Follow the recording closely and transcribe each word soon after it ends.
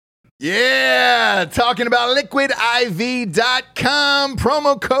Yeah, talking about liquidiv.com,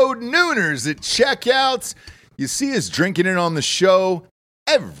 promo code Nooners at checkout. You see us drinking it on the show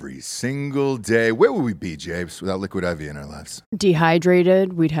every single day. Where would we be, James, without Liquid IV in our lives?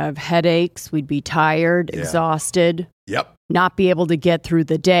 Dehydrated. We'd have headaches. We'd be tired, exhausted. Yep. Not be able to get through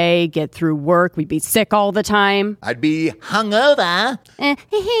the day, get through work. We'd be sick all the time. I'd be hungover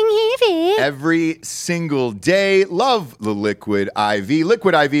every single day. Love the Liquid IV.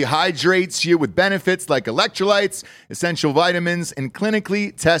 Liquid IV hydrates you with benefits like electrolytes, essential vitamins, and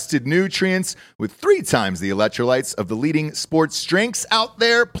clinically tested nutrients with 3 times the electrolytes of the leading sports drinks out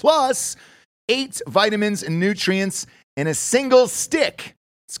there, plus 8 vitamins and nutrients in a single stick.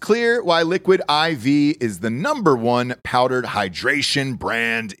 It's clear why Liquid IV is the #1 powdered hydration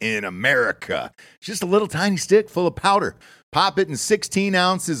brand in America. It's just a little tiny stick full of powder. Pop it in 16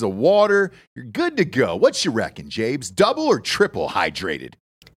 ounces of water. You're good to go. What you reckon, Jabes? Double or triple hydrated?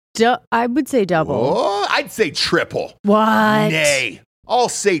 I would say double. Oh, I'd say triple. What? Nay, I'll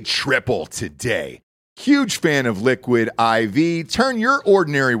say triple today. Huge fan of Liquid IV. Turn your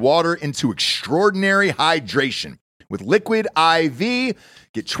ordinary water into extraordinary hydration. With Liquid IV,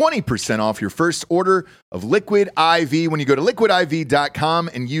 get 20% off your first order of Liquid IV when you go to liquidiv.com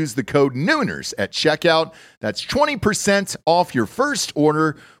and use the code Nooners at checkout. That's 20% off your first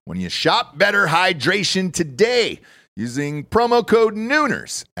order when you shop better hydration today using promo code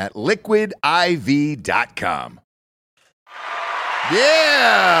Nooners at liquidiv.com.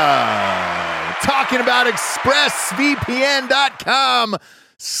 Yeah! Talking about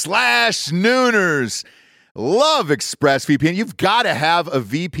expressvpn.com/Nooners. Love ExpressVPN. You've got to have a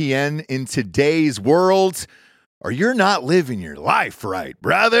VPN in today's world, or you're not living your life right,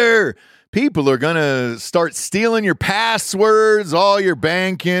 brother. People are going to start stealing your passwords, all your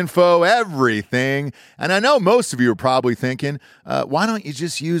bank info, everything. And I know most of you are probably thinking, why don't you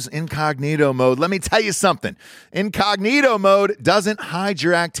just use incognito mode? Let me tell you something. Incognito mode doesn't hide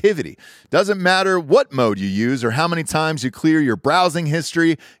your activity. Doesn't matter what mode you use or how many times you clear your browsing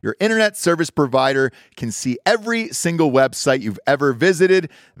history, your internet service provider can see every single website you've ever visited.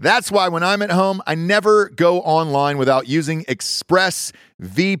 That's why when I'm at home, I never go online without using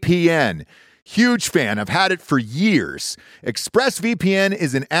ExpressVPN. Huge fan. I've had it for years. ExpressVPN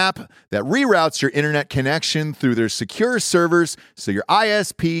is an app that reroutes your internet connection through their secure servers so your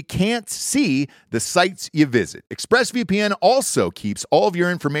ISP can't see the sites you visit. ExpressVPN also keeps all of your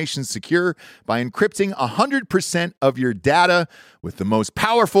information secure by encrypting 100% of your data with the most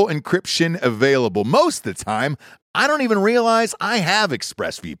powerful encryption available. Most of the time, I don't even realize I have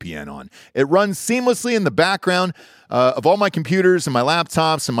ExpressVPN on. It runs seamlessly in the background of all my computers and my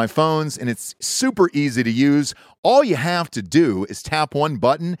laptops and my phones, and it's super easy to use. All you have to do is tap one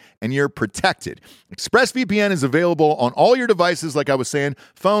button and you're protected. ExpressVPN is available on all your devices, like I was saying,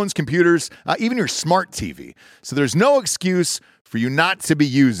 phones, computers, even your smart TV. So there's no excuse for you not to be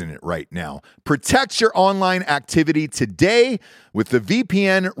using it right now. Protect your online activity today with the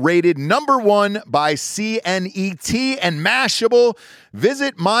VPN rated #1 by CNET and Mashable.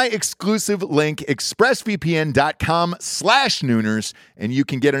 Visit my exclusive link, expressvpn.com/Nooners, and you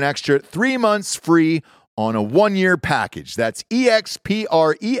can get an extra 3 months free on a 1-year package. That's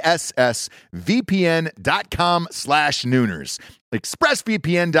expressvpn.com/Nooners.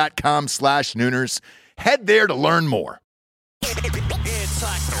 expressvpn.com/Nooners. Head there to learn more.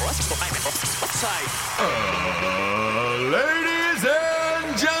 Ladies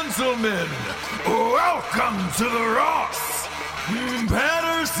and gentlemen, welcome to the Ross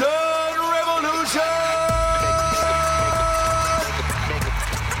Patterson Revolution!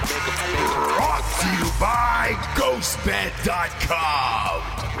 Brought to you by GhostBed.com.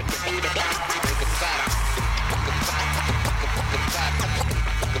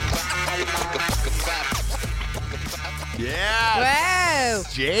 Yes. Whoa.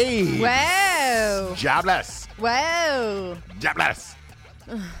 Jade. Whoa. Jobless. Whoa. Jobless.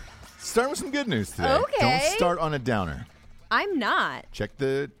 Start with some good news today. Okay. Don't start on a downer. I'm not. Check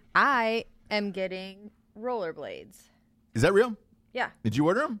the... I am getting rollerblades. Is that real? Yeah. Did you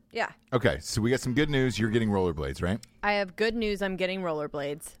order them? Yeah. Okay, so we got some good news. You're getting rollerblades, right? I have good news. I'm getting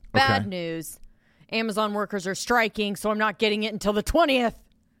rollerblades. Bad news. Amazon workers are striking, so I'm not getting it until the 20th.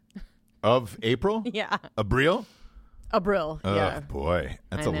 Of April? Yeah. Abril? Abril. Yeah. Oh, boy.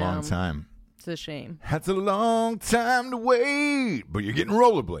 That's a long time. It's a shame. That's a long time to wait. But you're getting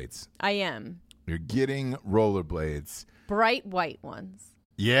rollerblades. I am. You're getting rollerblades. Bright white ones.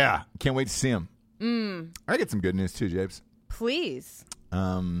 Yeah. Can't wait to see them. I get some good news too, Japes. Please.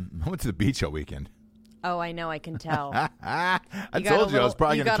 I went to the beach all weekend. Oh, I know. I can tell. I told you I was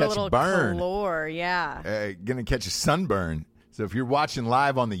probably going to catch a burn. Calor, yeah. Going to catch a sunburn. It's So if you're watching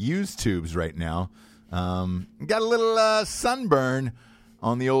live on the YouTubes right now, got a little sunburn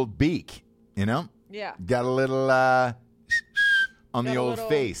on the old beak, you know? Yeah. Got a little on the old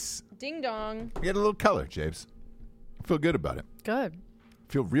face. Ding dong. You got a little color, James. I feel good about it. Good.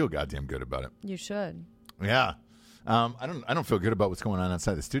 I feel real goddamn good about it. You should. Yeah. I don't feel good about what's going on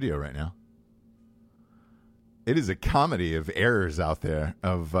outside the studio right now. It is a comedy of errors out there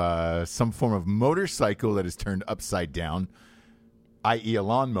of some form of motorcycle that is turned upside down, i.e. a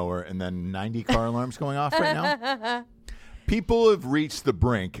lawnmower, and then 90 car alarms going off right now. People have reached the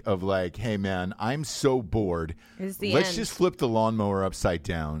brink of like, hey, man, I'm so bored. Let's just flip the lawnmower upside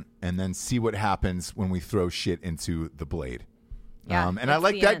down and then see what happens when we throw shit into the blade. Yeah, and I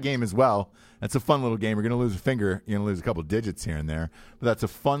like that game as well. That's a fun little game. You're going to lose a finger. You're going to lose a couple digits here and there. But that's a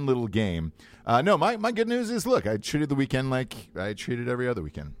fun little game. No, my good news is, look, I treated the weekend like I treated every other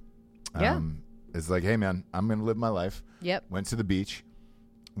weekend. Yeah. It's like, hey, man, I'm going to live my life. Yep. Went to the beach.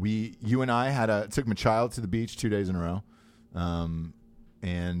 You and I took my child to the beach 2 days in a row.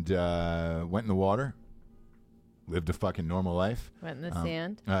 And went in the water. Lived a fucking normal life. Went in the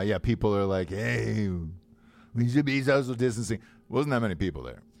sand. Yeah, people are like, hey, we should be social distancing. Wasn't that many people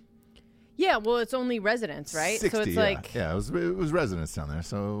there. Yeah, well, it's only residents, right? 60, so it's yeah. like... Yeah, it was residents down there,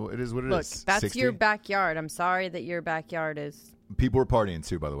 so it is what it is. Look, that's 60. your backyard. I'm sorry that your backyard is... People were partying,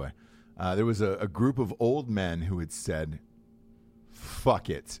 too, by the way. There was a group of old men who had said, fuck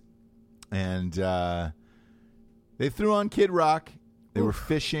it. And they threw on Kid Rock. They were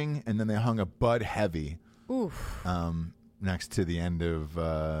fishing, and then they hung a Bud Heavy next to the end of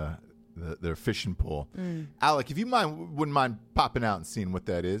their fishing pole. Alec, if you wouldn't mind popping out and seeing what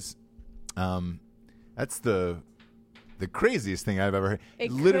that is. That's the craziest thing I've ever heard.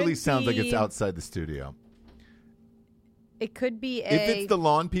 It literally sounds like it's outside the studio. It could be If it's the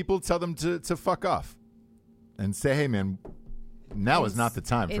lawn people, tell them to fuck off. And say, hey, man, now is not the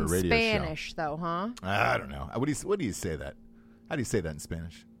time for a radio show. In Spanish, though, huh? I don't know. What do you say that? How do you say that in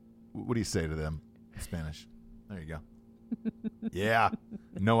Spanish? What do you say to them in Spanish? There you go. Yeah.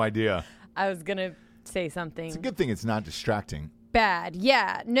 No idea. I was going to say something. It's a good thing it's not distracting. Bad.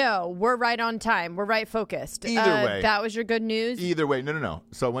 Yeah. No, we're right on time. We're right focused. Either way. That was your good news? Either way. No.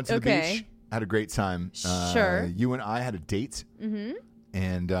 So I went to the beach. Had a great time. Sure. You and I had a date. Mm-hmm.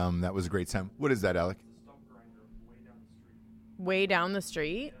 And that was a great time. What is that, Alec? Way down the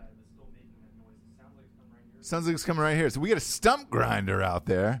street? Sounds like it's coming right here. So we got a stump grinder out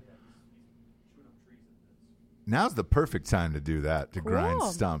there. Now's the perfect time to do that, to grind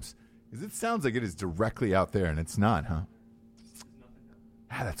stumps. Because it sounds like it is directly out there, and it's not, huh?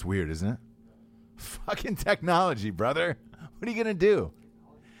 That's weird, isn't it? Fucking technology, brother. What are you going to do?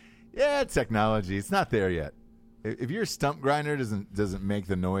 Yeah, technology. It's not there yet. If your stump grinder doesn't make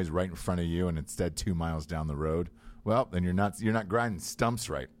the noise right in front of you and instead 2 miles down the road, well, then you're not grinding stumps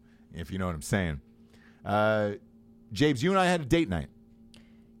right, if you know what I'm saying. James, you and I had a date night.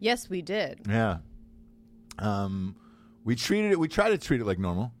 Yes, we did. Yeah. We tried to treat it like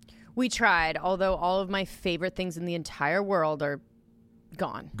normal. We tried, although all of my favorite things in the entire world are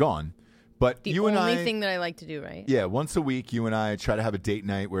gone. But the you and I, only thing that I like to do, right? Yeah, once a week, you and I try to have a date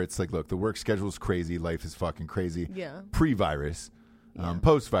night where it's like, look, the work schedule is crazy, life is fucking crazy. Yeah. Pre-virus,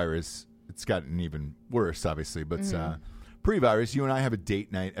 post-virus, it's gotten even worse, obviously. But pre-virus, you and I have a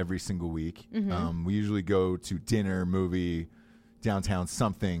date night every single week. Mm-hmm. We usually go to dinner, movie, downtown,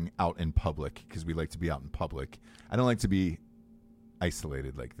 something out in public because we like to be out in public. I don't like to be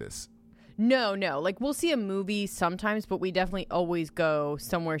isolated like this. No. Like, we'll see a movie sometimes, but we definitely always go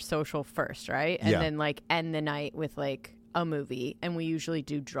somewhere social first, right? And then, like, end the night with, like, a movie. And we usually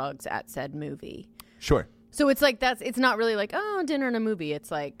do drugs at said movie. Sure. So it's like it's not really like, oh, dinner and a movie.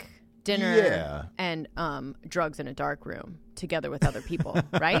 It's like dinner and drugs in a dark room together with other people,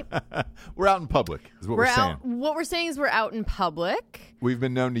 right? We're out in public is what we're saying. What we're saying is we're out in public. We've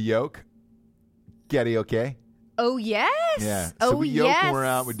been known to yoke. Getty, okay? Oh, yes. Yeah. So we yoke when we're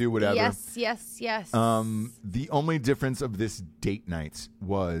out. We do whatever. Yes. The only difference of this date night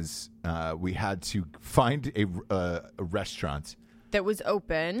was we had to find a restaurant. That was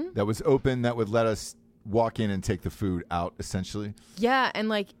open. That would let us walk in and take the food out, essentially. Yeah, and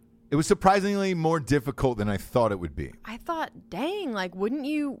like... It was surprisingly more difficult than I thought it would be. I thought, dang, like, wouldn't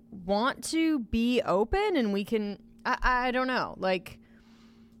you want to be open and we can... I don't know. Like,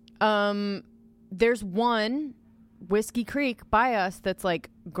 there's one... Whiskey Creek by us that's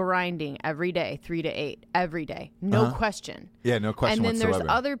like grinding every day, 3 to 8 every day. No question. Yeah, no question whatsoever. And then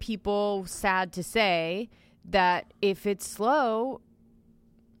there's other people, sad to say, that if it's slow,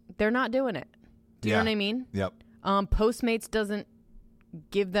 they're not doing it. Do you know what I mean? Yep. Postmates doesn't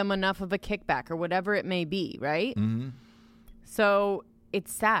give them enough of a kickback or whatever it may be, right? Mm-hmm. So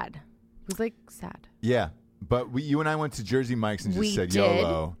it's sad. It was like sad. Yeah. But you and I went to Jersey Mike's and just said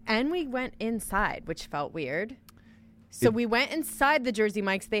YOLO. And we went inside, which felt weird. So we went inside the Jersey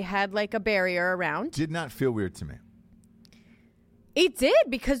Mike's. They had like a barrier around. Did not feel weird to me. It did,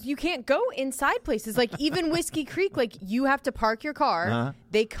 because you can't go inside places. Like even Whiskey Creek, like you have to park your car.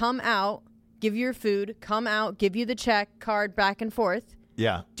 They come out, give you your food, come out, give you the check card back and forth.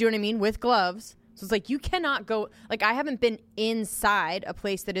 Yeah. Do you know what I mean? With gloves. So it's like you cannot go. Like I haven't been inside a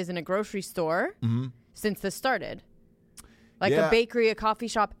place that isn't a grocery store since this started. Like a bakery, a coffee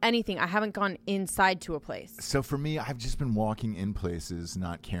shop, anything. I haven't gone inside to a place. So for me, I've just been walking in places,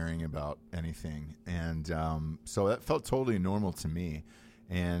 not caring about anything. And so that felt totally normal to me.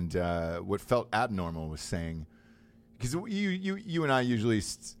 And what felt abnormal was saying, because you and I usually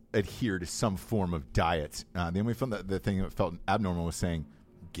adhere to some form of diet. Then we found that the thing that felt abnormal was saying,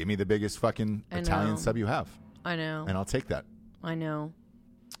 give me the biggest fucking Italian sub you have. I know. And I'll take that. I know.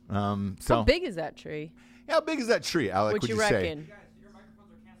 So how big is that tree? How big is that tree, Alec? What would you say? reckon? Your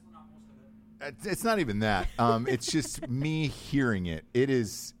microphones are canceling out most of it. It's not even that. It's just me hearing it. It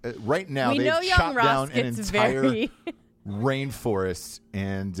is right now. We They've know young chopped Ross down an gets entire very rainforest,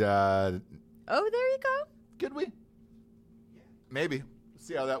 and oh, there you go. could we? Maybe.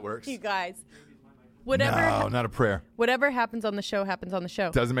 See how that works. You guys, whatever. No, not a prayer. Whatever happens on the show happens on the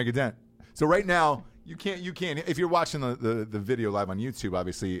show. Doesn't make a dent. So right now, you can't. If you're watching the video live on YouTube,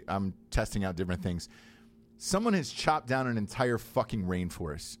 obviously, I'm testing out different things. Someone has chopped down an entire fucking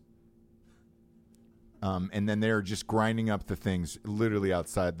rainforest. And then they're just grinding up the things literally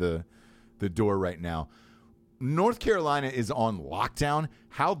outside the door right now. North Carolina is on lockdown.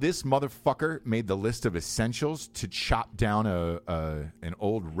 How this motherfucker made the list of essentials to chop down an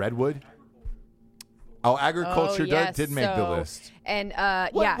old redwood. Oh, agriculture did make the list. And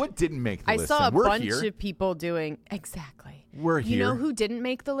What didn't make the list? I saw a bunch here. of people doing exactly. We're here. You know who didn't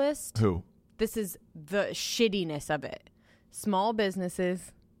make the list? Who? This is the shittiness of it. Small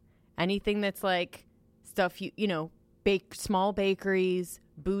businesses, anything that's like stuff small bakeries,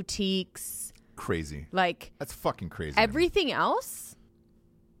 boutiques. Crazy. Like that's fucking crazy. Everything else,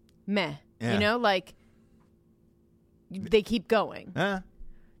 meh. Yeah. They keep going.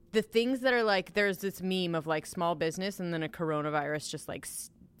 The things that are like, there's this meme of like small business and then a coronavirus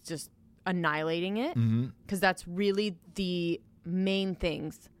just annihilating it, because that's really the main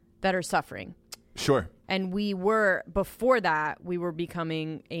things that are suffering. Sure. And before that, we were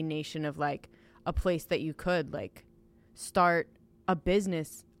becoming a nation of like a place that you could like start a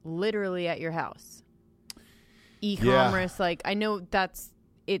business literally at your house. E-commerce, like I know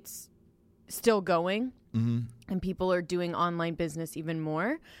it's still going, and people are doing online business even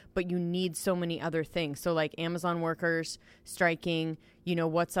more, but you need so many other things. So like Amazon workers striking,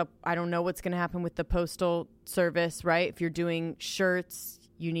 what's up? I don't know what's going to happen with the postal service, right? If you're doing shirts,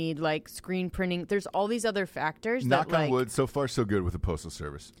 you need like screen printing. There's all these other factors. Knock on wood, so far so good with the postal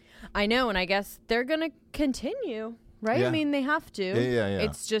service. I know, and I guess they're going to continue, right? Yeah. I mean, they have to. Yeah.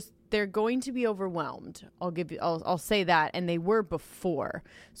 It's just they're going to be overwhelmed. I'll say that, and they were before.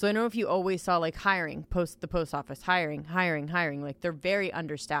 So I don't know if you always saw like hiring, the post office, hiring. Like they're very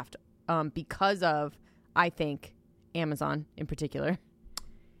understaffed because of, I think, Amazon in particular.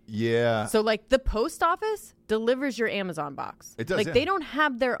 Yeah. So like the post office delivers your Amazon box. It does. Like they don't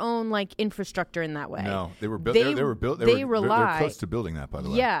have their own like infrastructure in that way. No, they were built. They were built. They rely. They're close to building that, by the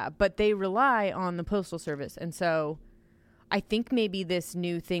way. Yeah, but they rely on the postal service, and so I think maybe this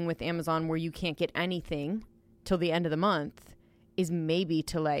new thing with Amazon where you can't get anything till the end of the month is maybe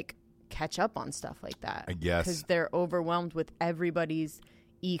to like catch up on stuff like that. I guess because they're overwhelmed with everybody's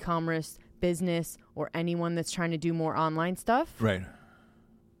e-commerce business or anyone that's trying to do more online stuff. Right.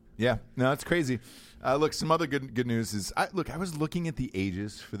 Yeah, no, it's crazy. Look, some other good news is, I was looking at the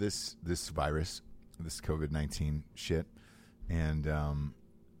ages for this virus, this COVID-19 shit, and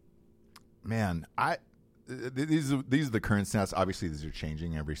man, these are the current stats. Obviously, these are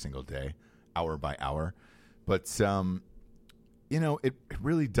changing every single day, hour by hour, but it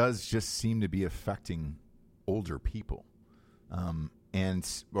really does just seem to be affecting older people,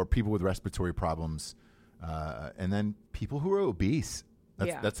 or people with respiratory problems, and then people who are obese.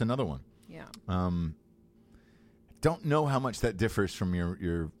 That's another one. Yeah. Don't know how much that differs from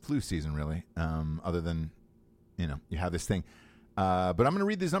your flu season, really, other than, you have this thing. But I'm going to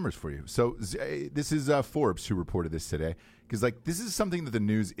read these numbers for you. So this is Forbes who reported this today, because this is something that the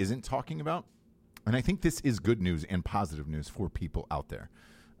news isn't talking about. And I think this is good news and positive news for people out there.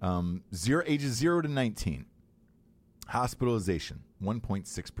 Ages 0 to 19, hospitalization,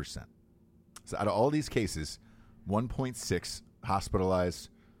 1.6%. So out of all these cases, 1.6 hospitalized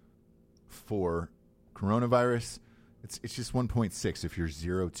for coronavirus. It's just 1.6 if you're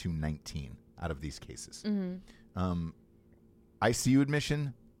 0 to 19 out of these cases. ICU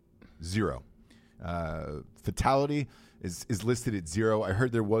admission, 0. Fatality is listed at 0. I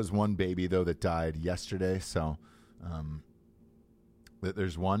heard there was one baby though that died yesterday, so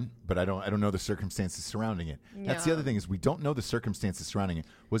there's one, but I don't know the circumstances surrounding it. Yeah. That's the other thing is we don't know the circumstances surrounding it.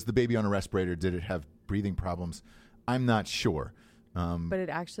 Was the baby on a respirator? Did it have breathing problems? I'm not sure. But it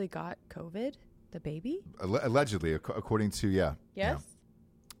actually got COVID, the baby? Allegedly, according to Yes. Yeah.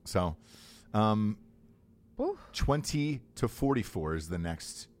 So, 20 to 44 is the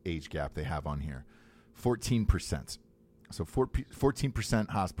next age gap they have on here. 14%. So 14%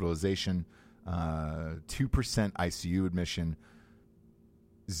 hospitalization, 2% ICU admission,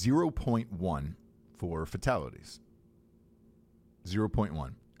 0.1 for fatalities.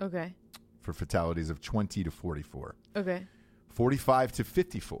 0.1 Okay. for fatalities of 20 to 44. Okay. 45 to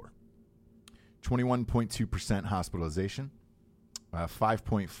 54. 21.2% hospitalization,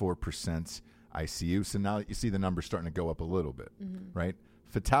 5.4% ICU. So now you see the numbers starting to go up a little bit, right?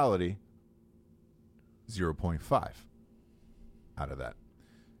 Fatality, 0.5 out of that.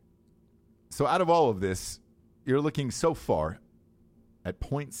 So out of all of this, you're looking so far at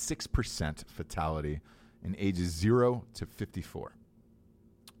 0.6% fatality in ages 0 to 54.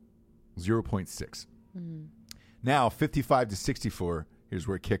 0.6. Now, 55 to 64, here's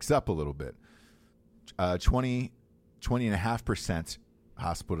where it kicks up a little bit. 20.5%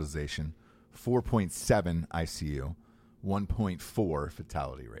 hospitalization, 4.7 ICU, 1.4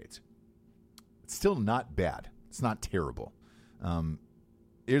 fatality rate. It's still not bad. It's not terrible.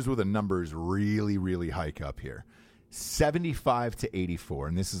 Here's where the numbers really, really hike up here. 75 to 84,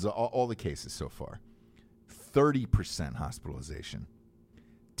 and this is all the cases so far. 30% hospitalization,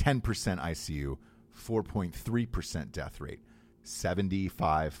 10% ICU, 4.3% death rate.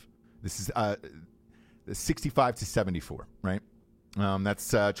 75. This is 65 to 74, right?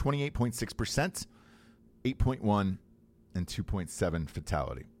 That's 28.6%, 8.1, and 2.7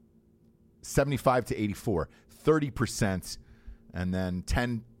 fatality. 75 to 84, 30%, and then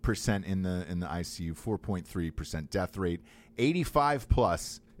 10% in the ICU, 4.3% death rate. 85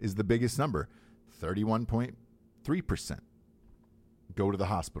 plus is the biggest number, 31.3% go to the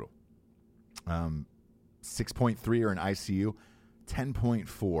hospital. 6.3 are in ICU,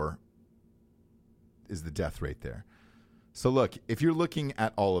 10.4 is the death rate there. So look, if you're looking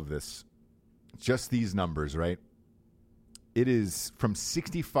at all of this, just these numbers, right? It is from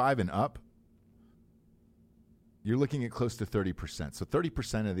 65 and up, you're looking at close to 30%. So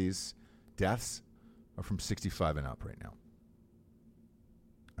 30% of these deaths are from 65 and up right now.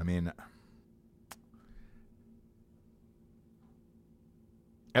 I mean,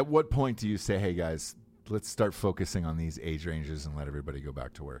 at what point do you say, hey, guys, let's start focusing on these age ranges and let everybody go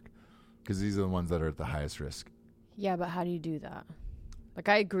back to work? Because these are the ones that are at the highest risk. Yeah, but how do you do that? Like,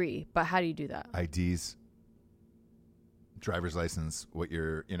 I agree, but how do you do that? IDs, driver's license, what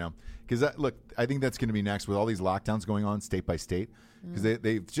you're, because look, I think that's going to be next with all these lockdowns going on state by state, because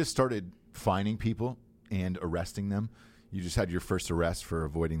they've just started fining people and arresting them. You just had your first arrest for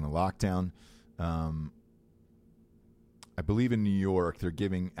avoiding the lockdown. I believe in New York, they're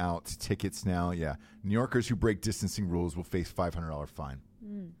giving out tickets now. Yeah. New Yorkers who break distancing rules will face $500 fine.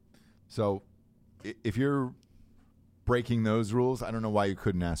 So if you're breaking those rules, I don't know why you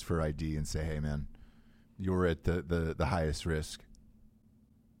couldn't ask for ID and say, hey, man, you're at the highest risk.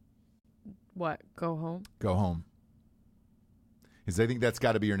 What? Go home? Go home. Because I think that's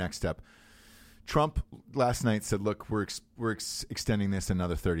got to be your next step. Trump last night said, look, we're extending this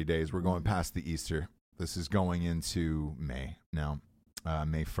another 30 days. We're going past the Easter. This is going into May now,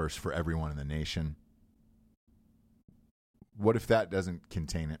 May 1st for everyone in the nation. What if that doesn't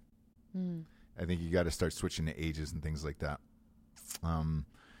contain it? I think you got to start switching to ages and things like that.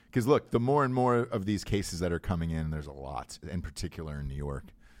 Because look, the more and more of these cases that are coming in, there's a lot, in particular in New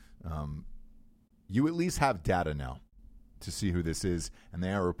York. You at least have data now to see who this is, and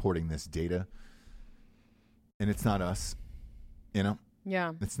they are reporting this data. And it's not us,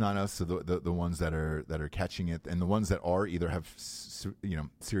 Yeah, it's not us. So the ones that are catching it, and the ones that are either have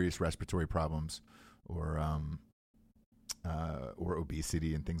serious respiratory problems or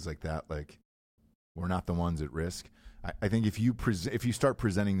obesity and things like that. Like, we're not the ones at risk. I think if you start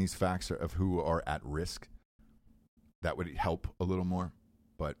presenting these facts of who are at risk, that would help a little more.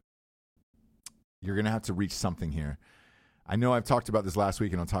 But you're going to have to reach something here. I know I've talked about this last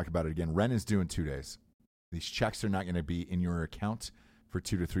week, and I'll talk about it again. Rent is due in 2 days. These checks are not going to be in your account for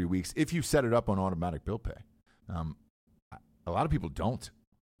 2 to 3 weeks if you set it up on automatic bill pay. A lot of people don't.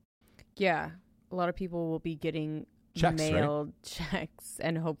 Yeah. A lot of people will be getting checks, mailed checks,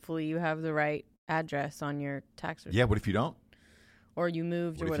 and hopefully you have the right address on your tax return. Yeah, what if you don't? Or you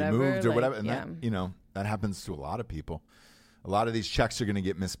moved What or if whatever. you moved or like, whatever? And yeah. that happens to a lot of people. A lot of these checks are going to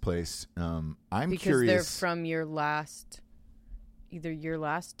get misplaced. I'm because curious. they're from either your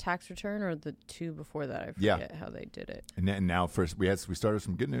last tax return or the two before that. I forget how they did it. And now first we started with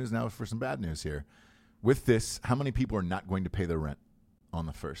some good news. Now for some bad news here. With this, how many people are not going to pay their rent on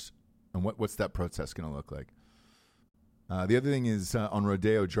the 1st? And what's that protest going to look like? The other thing is on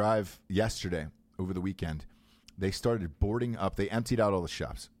Rodeo Drive yesterday, over the weekend, they started boarding up. They emptied out all the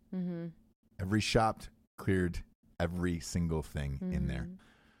shops. Mm-hmm. Every shop cleared every single thing in there.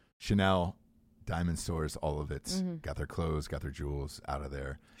 Chanel, diamond stores, all of it. Got their clothes, got their jewels out of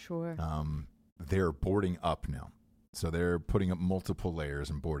there. Sure. They're boarding up now. So they're putting up multiple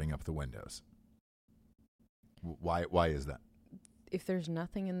layers and boarding up the windows. Why is that? If there's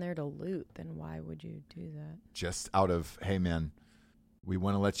nothing in there to loot, then why would you do that? Just out of, hey, man, we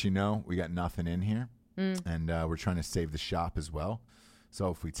want to let you know we got nothing in here. And we're trying to save the shop as well. So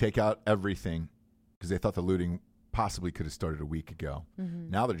if we take out everything, because they thought the looting possibly could have started a week ago.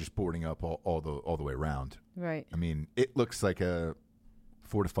 Now they're just boarding up all the way around. Right. I mean, it looks like a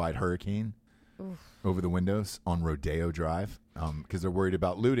fortified hurricane over the windows on Rodeo Drive because they're worried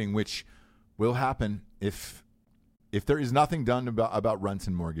about looting, which will happen if there is nothing done about rents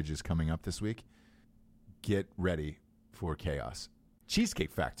and mortgages coming up this week. Get ready for chaos.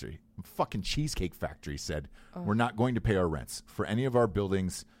 Cheesecake Factory said we're not going to pay our rents for any of our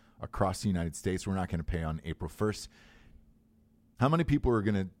buildings across the United States. We're not going to pay on April 1st. How many people are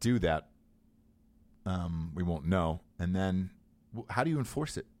going to do that? We won't know. And then how do you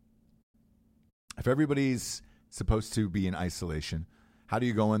enforce it? If everybody's supposed to be in isolation, how do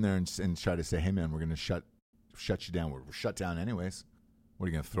you go in there and try to say, hey, man, we're going to shut you down. We're shut down anyways. What, are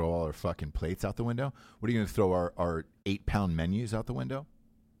you going to throw all our fucking plates out the window? What are you going to throw our 8-pound menus out the window?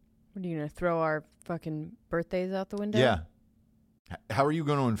 What are you going to throw our fucking birthdays out the window? Yeah. How are you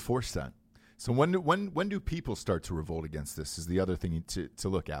going to enforce that? So when do people start to revolt against this is the other thing to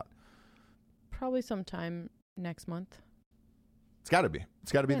look at. Probably sometime next month. It's got to be.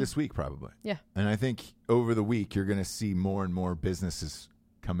 It's got to be this week probably. Yeah. And I think over the week you're going to see more and more businesses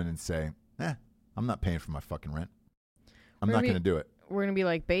come in and say, I'm not paying for my fucking rent. I'm not going to do it. We're going to be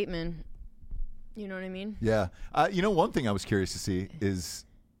like Bateman. You know what I mean? Yeah. One thing I was curious to see is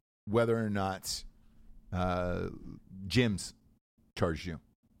whether or not gyms charged you.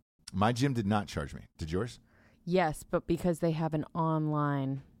 My gym did not charge me. Did yours? Yes, but because they have an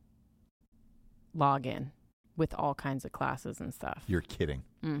online login with all kinds of classes and stuff. You're kidding.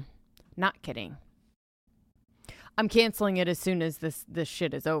 Not kidding. I'm canceling it as soon as this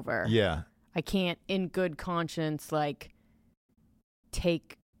shit is over. Yeah. I can't, in good conscience,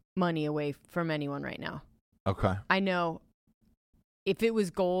 take money away from anyone right now. Okay. I know if it was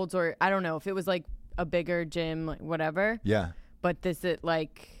Gold's or I don't know if it was like a bigger gym, whatever. Yeah. But this is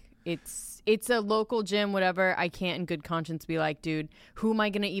it's a local gym, whatever. I can't in good conscience be like, dude, who am I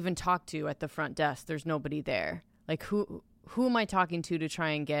going to even talk to at the front desk? There's nobody there. Like who am I talking to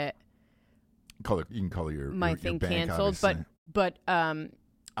try and get you can call my thing bank, canceled, obviously. but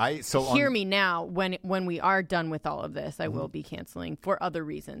hear me now. When we are done with all of this, I will be canceling for other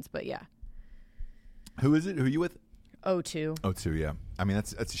reasons. But yeah. Who is it? Who are you with? O2. O2, yeah. I mean,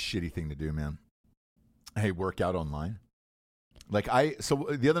 that's a shitty thing to do, man. Hey, work out online. So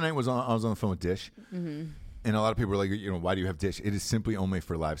the other night I was on the phone with Dish, and a lot of people were like, why do you have Dish? It is simply only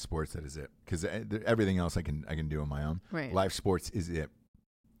for live sports. That is it. Because everything else I can do on my own. Right. Live sports is it.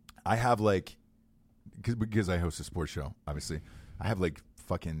 I have because I host a sports show, obviously. I have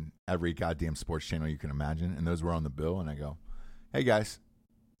fucking every goddamn sports channel you can imagine, and those were on the bill. And I go, hey guys,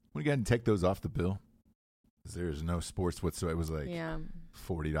 want to go ahead and take those off the bill? Because there's no sports whatsoever. It was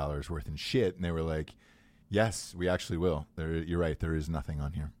 $40 worth in shit, and they were like, yes, we actually will. You're right. There is nothing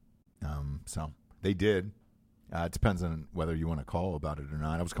on here. So they did. It depends on whether you want to call about it or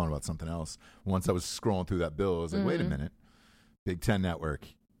not. I was calling about something else. Once I was scrolling through that bill, I was like, wait a minute. Big Ten Network,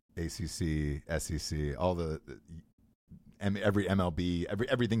 ACC, SEC, all every MLB,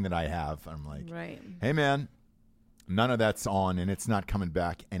 everything that I have. I'm like, right. Hey, man, none of that's on, and it's not coming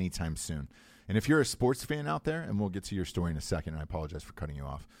back anytime soon. And if you're a sports fan out there, and we'll get to your story in a second, and I apologize for cutting you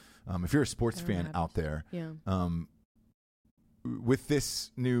off. If you're a sports fan out there, with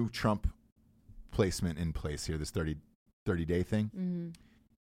this new Trump placement in place here, this 30-day thing,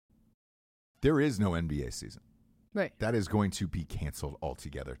 there is no NBA season. Right. That is going to be canceled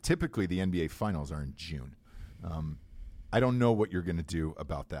altogether. Typically, the NBA finals are in June. I don't know what you're going to do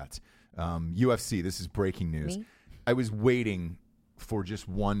about that. UFC, this is breaking news. Me? I was waiting for just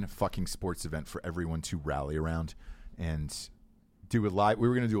one fucking sports event for everyone to rally around, and do a live. We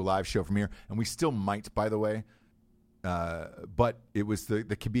were going to do a live show from here, and we still might, by the way. But it was the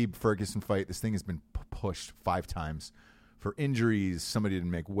Khabib Ferguson fight. This thing has been pushed 5 times for injuries. Somebody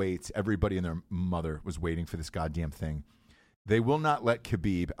didn't make weight. Everybody and their mother was waiting for this goddamn thing. They will not let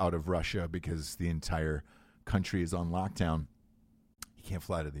Khabib out of Russia because the entire country is on lockdown. He can't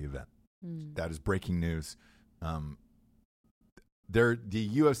fly to the event. That is breaking news. The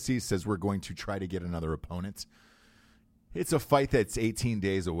UFC says we're going to try to get another opponent. It's a fight that's 18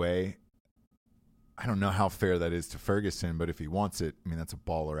 days away. I don't know how fair that is to Ferguson, but if he wants it, I mean, that's a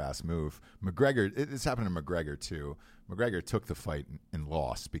baller-ass move. McGregor, it's happened to McGregor, too. McGregor took the fight and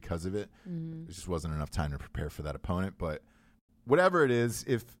lost because of it. There just wasn't enough time to prepare for that opponent. But whatever it is,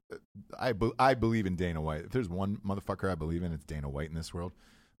 if I believe in Dana White. If there's one motherfucker I believe in, it's Dana White in this world.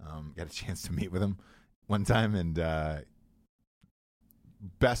 Got a chance to meet with him one time, and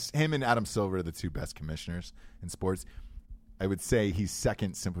him and Adam Silver are the 2 best commissioners in sports. I would say he's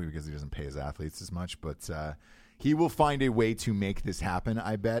second simply because he doesn't pay his athletes as much, but he will find a way to make this happen,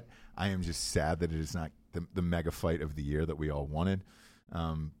 I bet. I am just sad that it is not the mega fight of the year that we all wanted.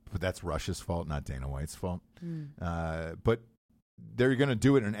 But that's Russia's fault, not Dana White's fault. But they're going to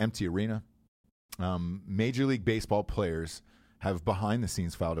do it in an empty arena. Major League Baseball players have behind the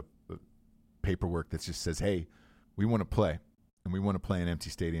scenes filed a paperwork that just says, hey, we want to play, and we want to play in empty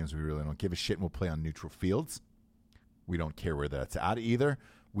stadiums. We really don't give a shit, and we'll play on neutral fields. We don't care where that's at either.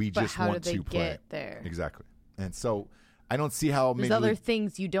 We just want to play. Get there? Exactly. And so I don't see how there's other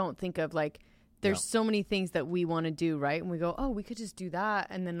things you don't think of. Like there's so many things that we want to do, right? And we go, oh, we could just do that,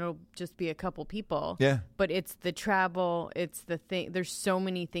 and then it'll just be a couple people. Yeah. But it's the travel. It's the thing. There's so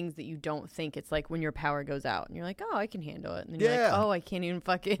many things that you don't think. It's like when your power goes out, and you're like, oh, I can handle it. And then you're like, oh, I can't even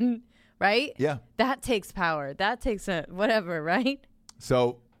fucking, right? Yeah. That takes power. That takes a whatever, right?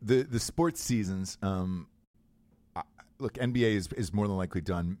 So the sports seasons, look, NBA is more than likely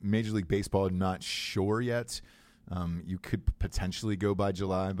done. Major League Baseball, I'm not sure yet. You could potentially go by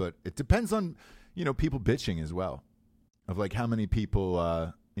July, but it depends on, people bitching as well. Of like how many people,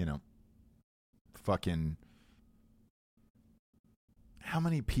 how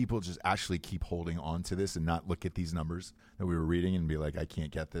many people just actually keep holding on to this and not look at these numbers that we were reading and be like, I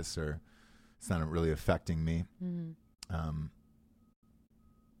can't get this, or it's not really affecting me.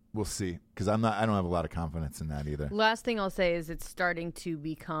 We'll see, because I don't have a lot of confidence in that either. Last thing I'll say is it's starting to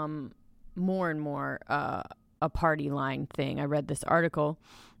become more and more a party line thing. I read this article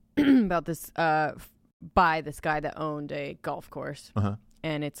about this by this guy that owned a golf course,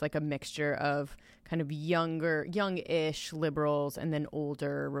 and it's like a mixture of kind of youngish liberals and then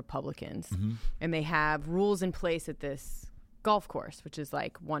older Republicans, and they have rules in place at this golf course, which is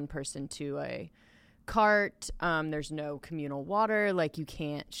like one person to a cart. There's no communal water. Like you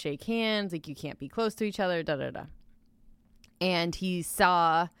can't shake hands. Like you can't be close to each other. And he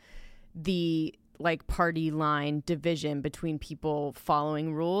saw the like party line division between people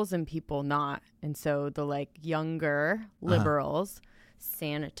following rules and people not. And so the like younger liberals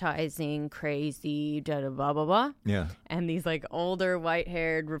sanitizing, crazy, blah, blah, blah. Yeah. And these like older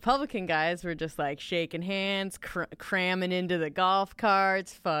white-haired Republican guys were just like shaking hands, cramming into the golf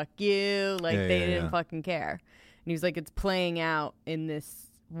carts. Fuck you. Like they didn't fucking care. And he was like, it's playing out in this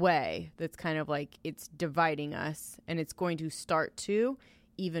way that's kind of like it's dividing us, and it's going to start to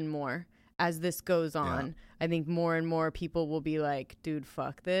even more as this goes on. Yeah. I think more and more people will be like, dude,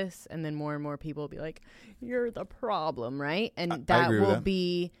 fuck this. And then more and more people will be like, you're the problem, right? And that will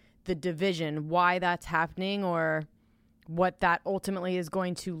be the division. Why that's happening or what that ultimately is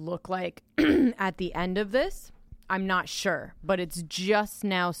going to look like at the end of this, I'm not sure. But it's just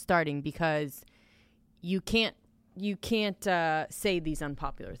now starting because you can't say these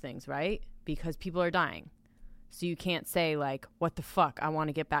unpopular things, right? Because people are dying. So you can't say like, what the fuck, I want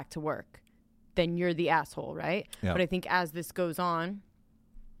to get back to work. Then you're the asshole, right? Yeah. But I think as this goes on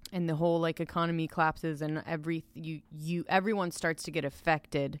and the whole like economy collapses and everyone starts to get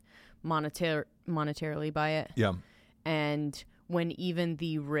affected monetarily by it. Yeah. And when even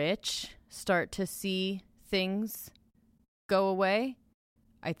the rich start to see things go away,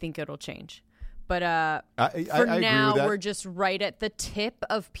 I think it'll change. But for now, we're just right at the tip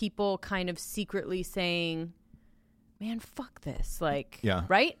of people kind of secretly saying, man, fuck this. Like,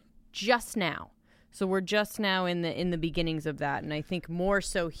 right? Just now. So we're just now in the beginnings of that. And I think more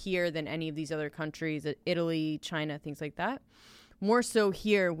so here than any of these other countries, Italy, China, things like that. More so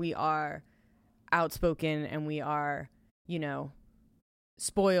here we are outspoken and we are,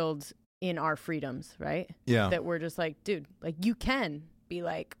 spoiled in our freedoms, right? Yeah. That we're just like, dude, like you can be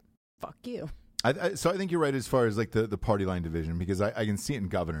like, fuck you. So I think you're right as far as like the party line division, because I can see it in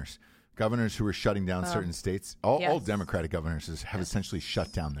governors. governors who are shutting down certain states. All Yes. Democratic governors have essentially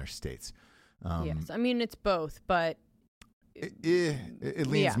shut down their states. Yes, I mean it's both, but It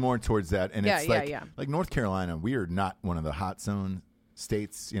leans Yeah. more towards that, and it's like North Carolina. We are not one of the hot zone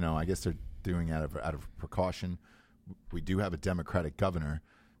states. I guess they're doing out of precaution. We do have a Democratic governor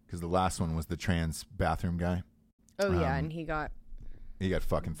because the last one was the trans bathroom guy. oh yeah, and he got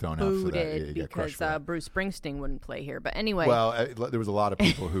fucking thrown out for that. Yeah, booted he got crushed because for that. Bruce Springsteen wouldn't play here. But anyway, Well, there was a lot of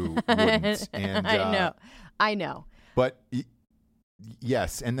people who wouldn't, and I know. But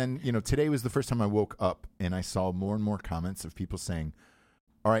yes, and then today was the first time I woke up and I saw more and more comments of people saying,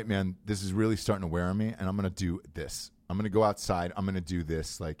 "All right, man, this is really starting to wear on me, and I'm going to do this. I'm going to go outside. I'm going to do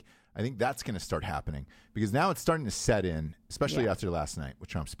this." Like, I think that's going to start happening because now it's starting to set in, especially after last night with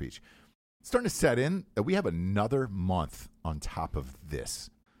Trump's speech. It's starting to set in that we have another month on top of this,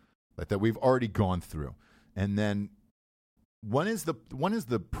 that we've already gone through, and then when is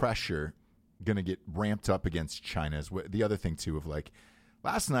the pressure going to get ramped up against China? Is the other thing too of like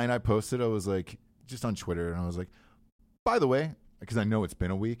last night I posted, I was like just on Twitter and I was like, by the way, because I know it's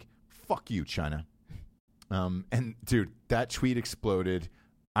been a week, fuck you, China. And dude, that tweet exploded.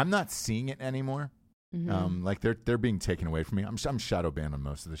 I'm not seeing it anymore. Like they're being taken away from me. I'm shadow banned on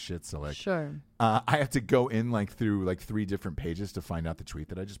most of the shit. So like, Sure. I have to go in like through like 3 different pages to find out the tweet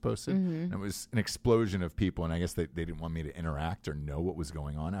that I just posted. And it was an explosion of people. And I guess they didn't want me to interact or know what was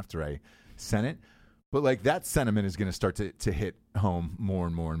going on after I sent it. But like that sentiment is going to start to hit home more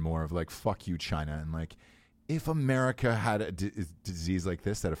and more and more of like, fuck you, China. And like, if America had a disease like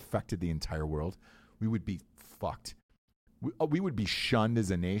this that affected the entire world, we would be fucked. We would be shunned as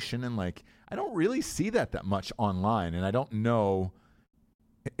a nation. And like, I don't really see that much online. And I don't know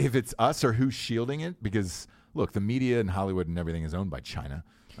if it's us or who's shielding it because look, the media and Hollywood and everything is owned by China.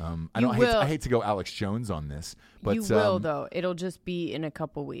 I hate to go Alex Jones on this, but you will though. It'll just be in a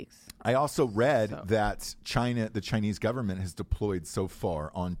couple weeks. I also read that the Chinese government has deployed so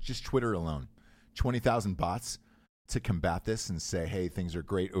far on just Twitter alone, 20,000 bots to combat this and say, hey, things are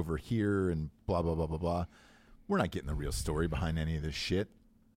great over here and blah, blah, blah, blah, blah. We're not getting the real story behind any of this shit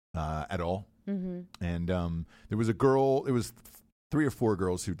at all. And there was a girl, it was 3 or 4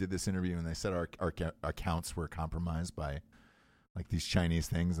 girls who did this interview and they said our accounts were compromised by like these Chinese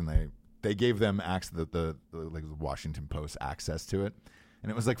things, and they gave them the Washington Post access to it, and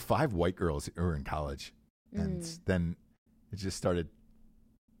it was like 5 white girls who were in college, and then it just started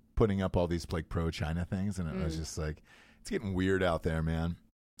putting up all these like pro China things, and it was just like it's getting weird out there, man.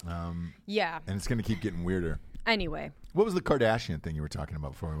 Yeah, and it's gonna keep getting weirder. Anyway, what was the Kardashian thing you were talking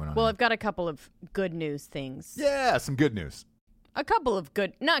about before we went on? Well, I've got a couple of good news things. Yeah, some good news. A couple of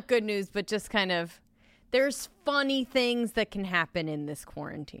not good news, but just kind of. There's funny things that can happen in this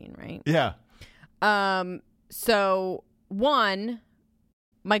quarantine, right? Yeah. So, one,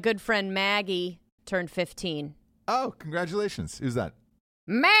 my good friend Maggie turned 15. Oh, congratulations. Who's that?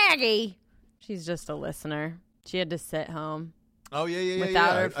 Maggie! She's just a listener. She had to sit home. Oh, yeah.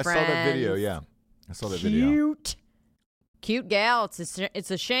 Without her I friends. saw that video, yeah. I saw that video. Cute gal.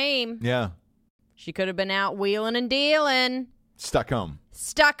 It's a shame. Yeah. She could have been out wheeling and dealing. Stuck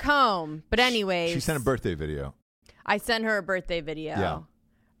home. But anyways. She sent a birthday video. I sent her a birthday video.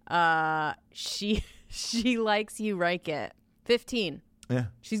 Yeah. She likes You Like It. 15. Yeah.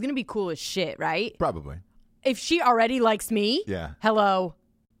 She's going to be cool as shit, right? Probably. If she already likes me. Yeah. Hello.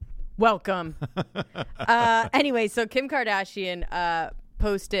 Welcome. Anyway, so Kim Kardashian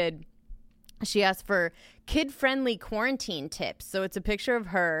posted, she asked for kid-friendly quarantine tips. So it's a picture of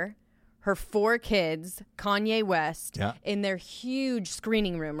her 4 kids, Kanye West, in their huge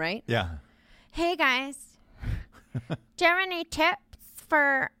screening room, right? Yeah. Hey, guys. Do you have any tips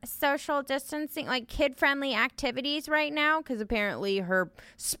for social distancing, like kid-friendly activities right now? Because apparently her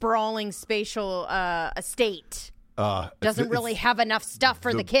sprawling spatial estate doesn't really have enough stuff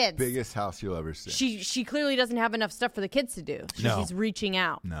for the kids. Biggest house you'll ever see. She clearly doesn't have enough stuff for the kids to do. She's reaching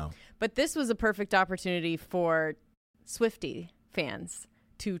out. No. But this was a perfect opportunity for Swiftie fans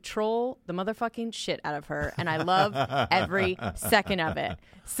to troll the motherfucking shit out of her, and I love every second of it.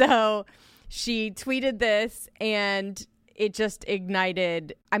 So she tweeted this, and it just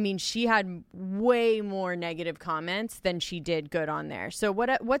ignited. I mean, she had way more negative comments than she did good on there. So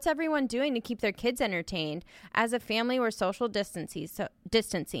what's everyone doing to keep their kids entertained? As a family, we're social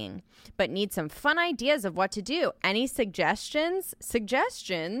distancing, but need some fun ideas of what to do. Any suggestions?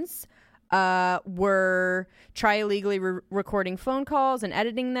 Were try illegally recording phone calls and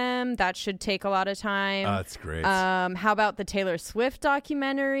editing them. That should take a lot of time. Oh, that's great. How about the Taylor Swift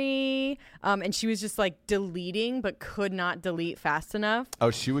documentary? And she was just like deleting, but could not delete fast enough.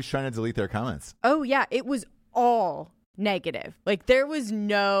 Oh, she was trying to delete their comments. Oh, yeah. It was all negative. Like there was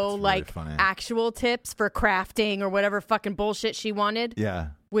no really like funny. actual tips for crafting or whatever fucking bullshit she wanted. Yeah.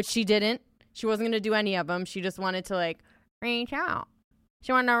 Which she didn't. She wasn't going to do any of them. She just wanted to like reach out.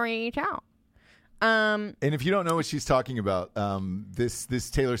 She wanted to reach out. And if you don't know what she's talking about, this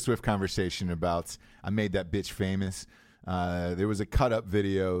Taylor Swift conversation about I made that bitch famous. There was a cut up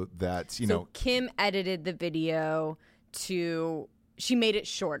video that So Kim edited the video she made it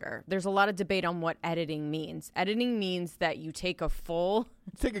shorter. There's a lot of debate on what editing means. Editing means that you take a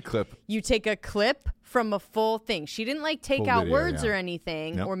clip. You take a clip from a full thing. She didn't like take out words or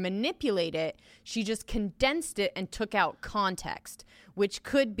anything or manipulate it. She just condensed it and took out context, which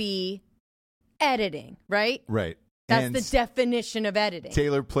could be editing, right? Right. That's and the definition of editing.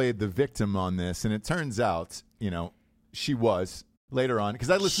 Taylor played the victim on this, and it turns out, she was later on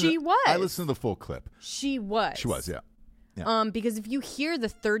because I listened to the full clip. She was, yeah. Because if you hear the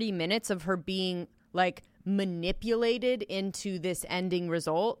 30 minutes of her being like manipulated into this ending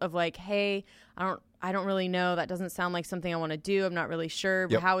result of like, hey, I don't really know. That doesn't sound like something I want to do. I'm not really sure.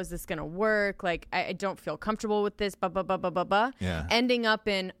 Yep. How is this going to work? Like, I don't feel comfortable with this. Yeah. Ending up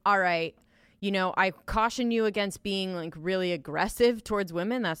in, all right, I caution you against being like really aggressive towards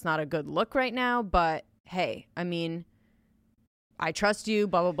women. That's not a good look right now. But hey, I mean, I trust you,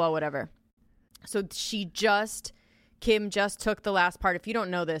 blah, blah, blah, whatever. So Kim just took the last part. If you don't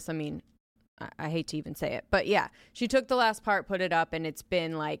know this, I mean, I hate to even say it, but yeah, she took the last part, put it up, and it's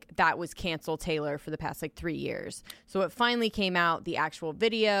been like, that was cancel Taylor for the past like 3 years. So it finally came out, the actual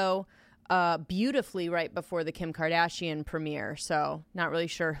video, beautifully right before the Kim Kardashian premiere. So not really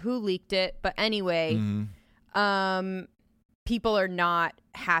sure who leaked it, but anyway, people are not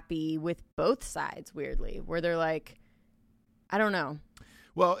happy with both sides, weirdly, where they're like, I don't know.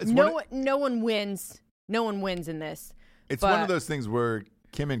 Well, it's no one wins. No one wins in this. It's one of those things where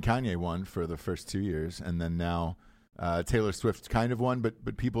Kim and Kanye won for the first 2 years, and then now Taylor Swift kind of won. But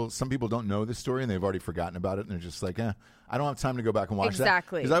some people don't know this story, and they've already forgotten about it, and they're just like, I don't have time to go back and watch that.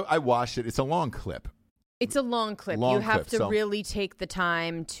 Exactly. Because I watched it. It's a long clip. It's a long clip. You have to really take the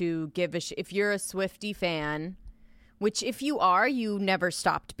time to give if you're a Swiftie fan, which if you are, you never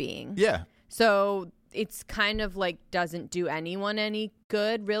stopped being. Yeah. So it's kind of like doesn't do anyone any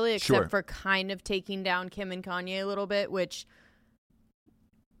good, really, except for kind of taking down Kim and Kanye a little bit, which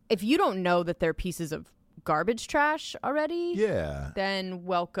if you don't know that they're pieces of garbage trash already, then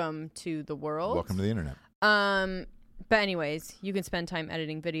welcome to the world. Welcome to the internet. But anyways, you can spend time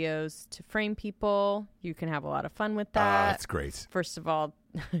editing videos to frame people. You can have a lot of fun with that. That's great. First of all,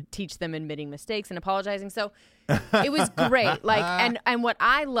 teach them admitting mistakes and apologizing. So it was great. Like, and what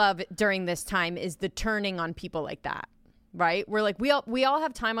I love during this time is the turning on people like that, right? We're like, we all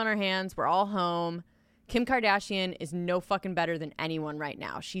have time on our hands. We're all home. Kim Kardashian is no fucking better than anyone right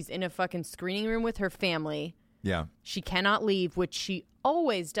now. She's in a fucking screening room with her family. Yeah. She cannot leave, which she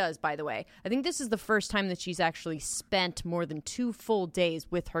always does, by the way. I think this is the first time that she's actually spent more than 2 full days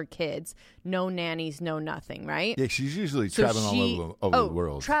with her kids. No nannies, no nothing, right? Yeah, she's usually traveling all over the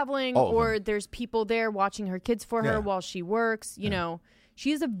world. Traveling, or there's people there watching her kids for her while she works. You know,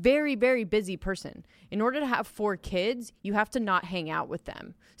 she is a very, very busy person. In order to have 4 kids, you have to not hang out with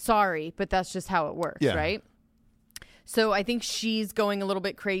them. Sorry, but that's just how it works, right? So I think she's going a little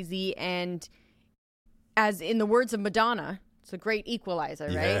bit crazy, and as in the words of Madonna, it's a great equalizer,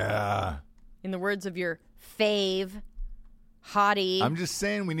 right? Yeah. In the words of your fave hottie. I'm just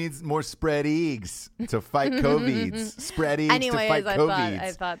saying we need more spread eggs to fight COVIDs. Spread eggs to fight COVIDs.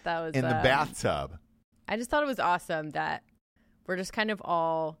 I thought that was in the bathtub. I just thought it was awesome that we're just kind of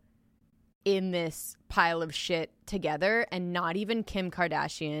all in this pile of shit together, and not even Kim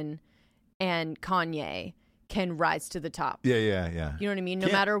Kardashian and Kanye can rise to the top. Yeah. You know what I mean?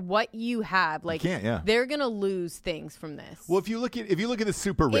 No matter what you have, like, they're gonna lose things from this. Well, if you look at the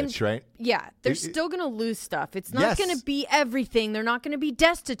super rich, right? Yeah, they're still gonna lose stuff. It's not gonna be everything. They're not gonna be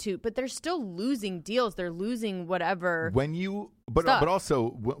destitute, but they're still losing deals. They're losing whatever. But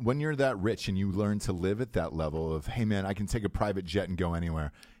also when you're that rich and you learn to live at that level of, hey man, I can take a private jet and go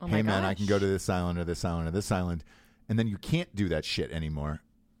anywhere. Hey man, I can go to this island or this island or this island, and then you can't do that shit anymore.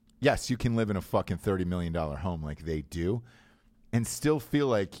 Yes, you can live in a fucking $30 million home like they do and still feel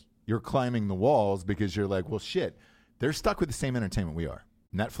like you're climbing the walls because you're like, well, shit, they're stuck with the same entertainment we are.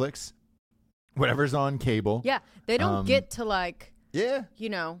 Netflix, whatever's on cable. Yeah, they don't get to like, you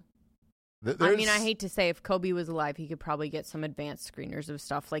know. I mean, I hate to say, if Kobe was alive, he could probably get some advanced screeners of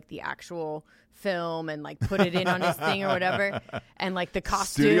stuff like the actual film and like put it in on his thing or whatever. And like the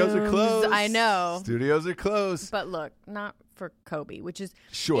costumes. Studios are closed. I know. Studios are closed. But look, not for Kobe, which is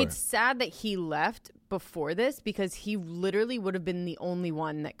sure. It's sad that he left before this because he literally would have been the only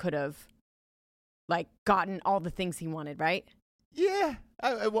one that could have like gotten all the things he wanted, right? Yeah,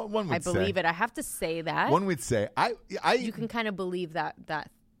 one would I say. believe it. I have to say that. One would say. You can kind of believe that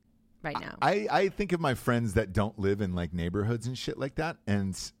right now. I think of my friends that don't live in like neighborhoods and shit like that,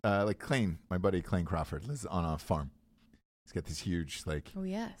 and like Clayne, my buddy Clayne Crawford, lives on a farm. He's got this huge like oh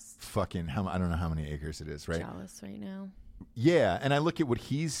yes, fucking I don't know how many acres it is, right? Jealous right now. Yeah, and I look at what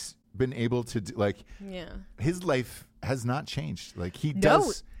he's been able to do. Like, his life has not changed. Like he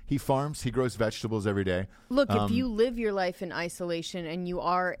farms, he grows vegetables every day. Look, if you live your life in isolation and you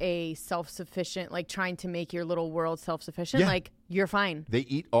are a self-sufficient, like trying to make your little world self-sufficient, like you're fine. They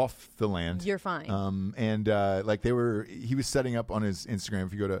eat off the land. You're fine. And like he was setting up on his Instagram.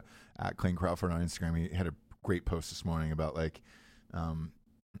 If you go to @Clayne Crawford on Instagram, he had a great post this morning about like,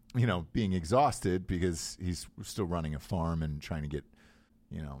 being exhausted because he's still running a farm and trying to get,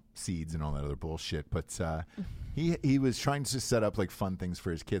 seeds and all that other bullshit. But he was trying to set up like fun things for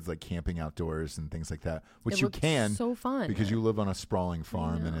his kids, like camping outdoors and things like that, which you can so fun because you live on a sprawling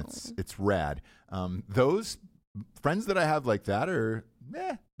farm and it's rad. Those friends that I have like that are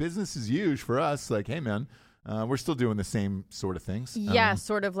business as usual for us. Like, hey man, we're still doing the same sort of things. Yeah,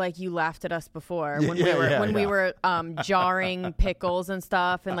 sort of like you laughed at us before when we were jarring pickles and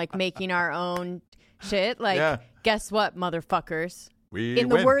stuff and like making our own shit. Like, guess what, motherfuckers? In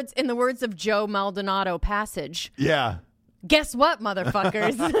the words of Joe Maldonado passage. Yeah. Guess what,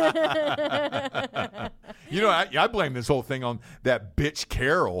 motherfuckers? I blame this whole thing on that bitch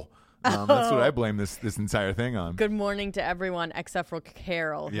Carol. That's what I blame this entire thing on. Good morning to everyone except for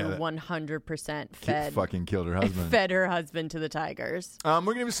Carol, who 100% fucking killed her husband. Fed her husband to the tigers. We're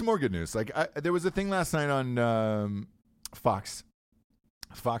gonna give you some more good news. Like there was a thing last night on Fox.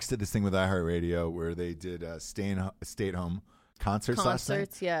 Fox did this thing with iHeartRadio where they did stay-at-home concerts last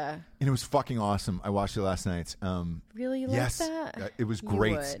night. Yeah. And it was fucking awesome. I watched it last night. Really? You yes, like that? It was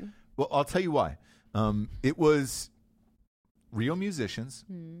great. Well, I'll tell you why. It was real musicians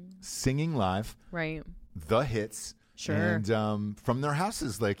singing live. Right. The hits. Sure. And from their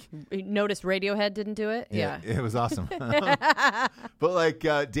houses, like... Notice Radiohead didn't do it? Yeah. It was awesome. But like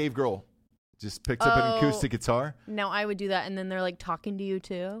Dave Grohl just picked up an acoustic guitar. Now I would do that, and then they're like talking to you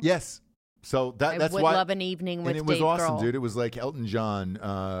too? Yes. So that's why I would love an evening with Dave Grohl. And it was awesome, dude. It was like Elton John,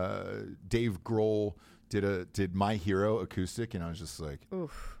 Dave Grohl did My Hero acoustic, and I was just like,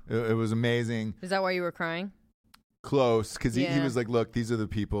 oof. It was amazing. Is that why you were crying? Close, because he was like, look, these are the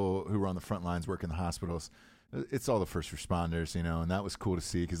people who were on the front lines working the hospitals. It's all the first responders, and that was cool to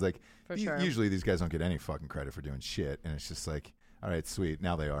see because like usually these guys don't get any fucking credit for doing shit, and it's just like, all right, sweet,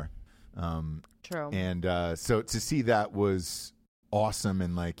 now they are. True. And so to see that was awesome,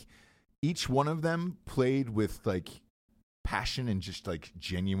 and like each one of them played with like passion and just like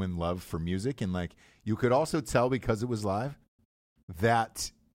genuine love for music, and like you could also tell because it was live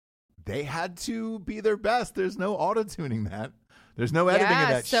that they had to be their best. There's no auto-tuning that. There's no editing of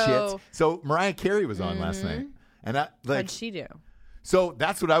that shit. So Mariah Carey was on last night. And how'd she do? So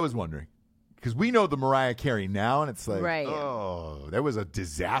that's what I was wondering. Because we know the Mariah Carey now, and it's like, right. There was a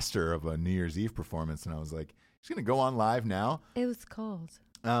disaster of a New Year's Eve performance. And I was like, she's going to go on live now? It was cold.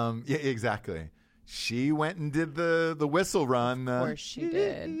 Yeah, exactly. She went and did the whistle run. Of course she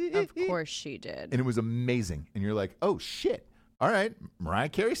did. Of course she did. And it was amazing. And you're like, oh, shit. All right, Mariah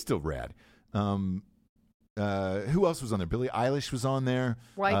Carey's still rad. Who else was on there? Billie Eilish was on there.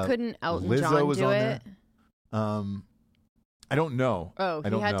 Why couldn't Elton Lizzo John was do on it? There. I don't know. Oh,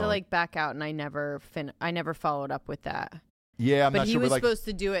 he had to like back out, and I never followed up with that. Yeah, I'm but not sure. But he was like, supposed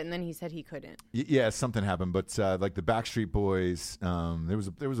to do it, and then he said he couldn't. Yeah, something happened. But like the Backstreet Boys,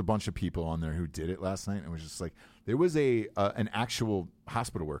 there was a bunch of people on there who did it last night, and it was just like there was an actual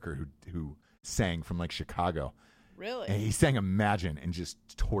hospital worker who sang from like Chicago. Really? And he sang Imagine and just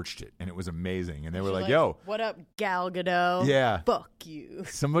torched it, and it was amazing. And they were like, yo. What up, Gal Gadot? Yeah. Fuck you.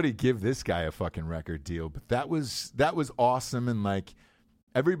 Somebody give this guy a fucking record deal. But that was awesome, and like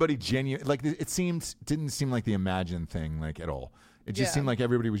everybody genuine. Like it didn't seem like the Imagine thing like at all. It just seemed like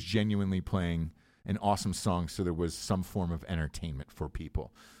everybody was genuinely playing an awesome song, so there was some form of entertainment for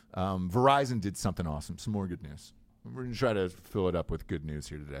people. Verizon did something awesome. Some more good news. We're going to try to fill it up with good news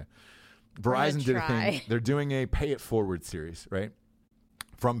here today. Verizon did a thing. They're doing a Pay It Forward series, right?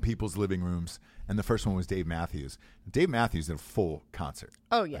 From people's living rooms. And the first one was Dave Matthews. Dave Matthews did a full concert.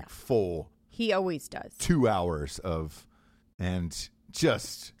 Oh, yeah. Like full. He always does. 2 hours of, and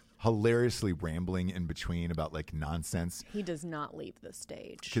just hilariously rambling in between about like nonsense. He does not leave the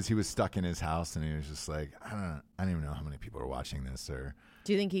stage. Because he was stuck in his house and he was just like, I don't even know how many people are watching this. Or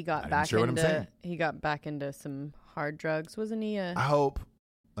do you think he got back into some hard drugs? Wasn't he? I hope.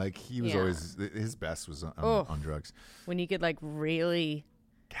 Like he was always his best was on drugs. When he could like really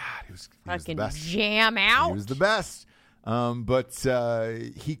he was the Fucking best. jam out. He was the best. But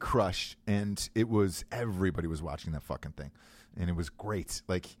he crushed, and everybody was watching that fucking thing, and it was great.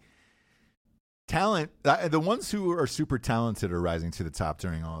 Like, talent, the ones who are super talented are rising to the top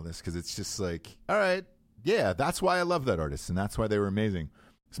during all of this, because it's just like, all right, yeah, that's why I love that artist, and that's why they were amazing.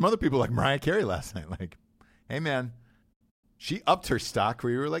 Some other people like Mariah Carey last night, like, hey man, she upped her stock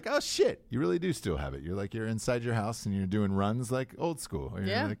where you were like, oh shit, you really do still have it. You're like, you're inside your house and you're doing runs like old school. Or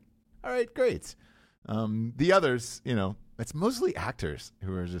you're like, all right, great. The others, it's mostly actors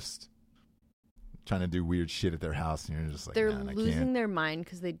who are just trying to do weird shit at their house, and you're just like, they're man, losing their mind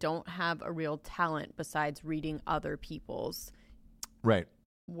because they don't have a real talent besides reading other people's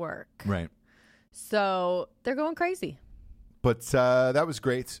work. Right. So they're going crazy. But that was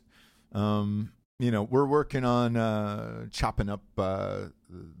great. We're working on chopping up the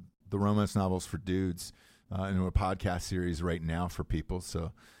romance novels for dudes into a podcast series right now for people.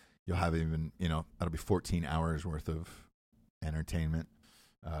 So you'll have even, that'll be 14 hours worth of entertainment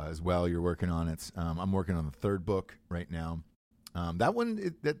as well. You're working on it. I'm working on the third book right now. That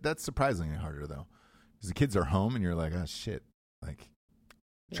one, that's surprisingly harder, though, because the kids are home and you're like, oh, shit. Like,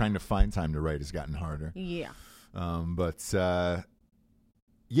 trying to find time to write has gotten harder. Yeah.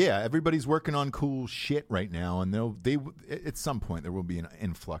 Everybody's working on cool shit right now, and they at some point there will be an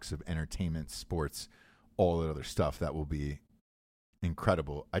influx of entertainment, sports, all that other stuff that will be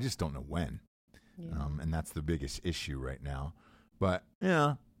incredible. I just don't know when, and that's the biggest issue right now. But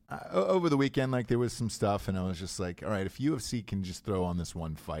over the weekend, like, there was some stuff, and I was just like, all right, if UFC can just throw on this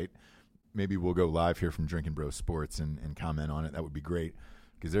one fight, maybe we'll go live here from Drinking Bro Sports and comment on it. That would be great.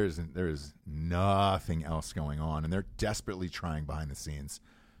 Because there is nothing else going on, and they're desperately trying behind the scenes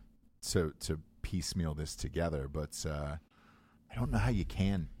to piecemeal this together. But I don't know how you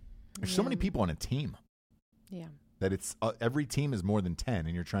can. There's so many people on a team. Yeah. That it's every team is more than 10,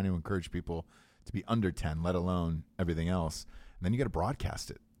 and you're trying to encourage people to be under 10, let alone everything else. And then you got to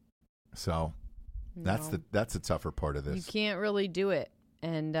broadcast it. So that's a tougher part of this. You can't really do it.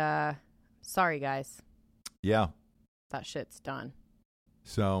 And sorry, guys. Yeah. That shit's done.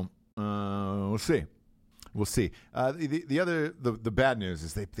 So we'll see. The bad news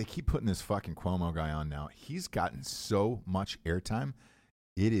is they keep putting this fucking Cuomo guy on now. He's gotten so much airtime.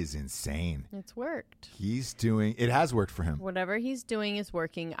 It is insane. It's worked. It has worked for him. Whatever he's doing is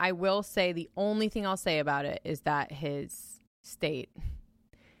working. I will say the only thing I'll say about it is that his state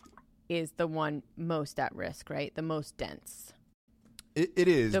is the one most at risk, right? The most dense. It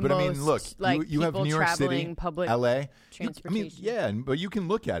is, but I mean, look, you have New York City, public LA. Transportation. But you can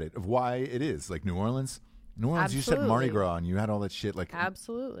look at it of why it is. Like New Orleans, you just had Mardi Gras and you had all that shit, like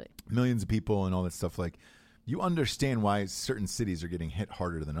absolutely millions of people and all that stuff. Like, you understand why certain cities are getting hit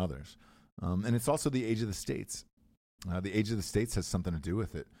harder than others, and it's also the age of the states. The age of the states has something to do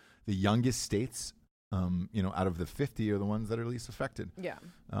with it. The youngest states, out of the 50, are the ones that are least affected. Yeah,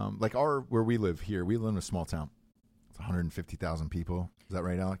 like where we live here, we live in a small town. 150,000 people. Is that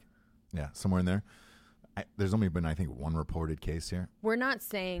right, Alec? Yeah, somewhere in there. There's only been, I think, one reported case here. We're not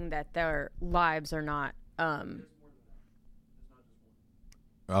saying that their lives are not.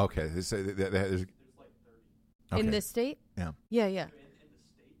 Okay. There's like 30. Okay. In this state? Yeah. Yeah. In the state,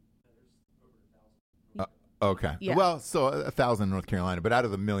 there's over 1,000. Okay. Yeah. Well, so 1,000 in North Carolina, but out of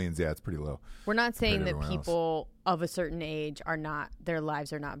the millions, yeah, it's pretty low. We're not saying that people of a certain age their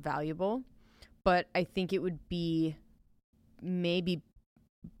lives are not valuable, but I think it would be maybe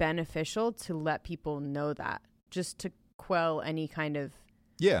beneficial to let people know that, just to quell any kind of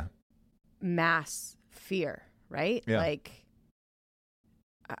mass fear, right? Yeah. Like,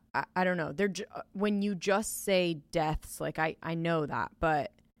 I don't know. When you just say deaths, like I know that,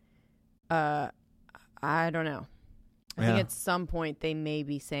 but I don't know. I think at some point they may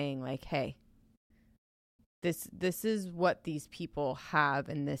be saying like, hey, this is what these people have,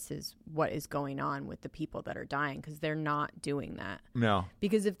 and this is what is going on with the people that are dying, because they're not doing that. No.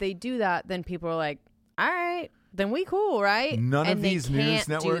 Because if they do that, then people are like, all right, then we cool, right? None of these news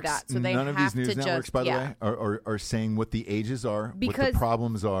networks, so none of these news networks, by the way, are saying what the ages are, what the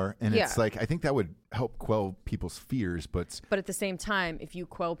problems are, and it's like, I think that would help quell people's fears, but at the same time, if you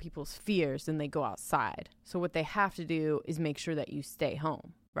quell people's fears, then they go outside. So what they have to do is make sure that you stay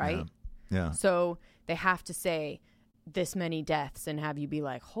home, right? Yeah. So they have to say this many deaths and have you be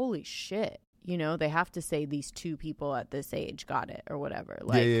like, holy shit. They have to say these 2 people at this age got it or whatever.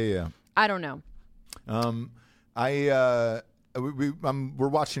 Like, yeah. I don't know. We're live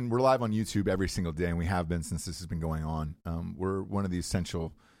on YouTube every single day, and we have been since this has been going on. We're one of the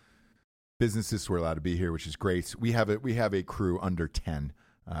essential businesses, so we're allowed to be here, which is great. We have a crew under 10.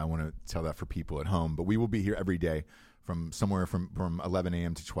 I want to tell that for people at home, but we will be here every day from somewhere from 11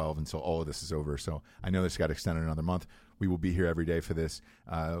 a.m. to 12 until all of this is over. So I know this got extended another month. We will be here every day for this.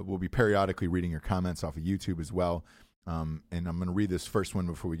 We'll be periodically reading your comments off of YouTube as well. And I'm going to read this first one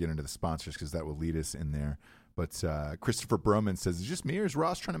before we get into the sponsors because that will lead us in there. But Christopher Broman says, is it just me or is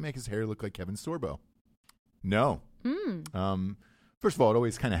Ross trying to make his hair look like Kevin Sorbo? No. First of all, it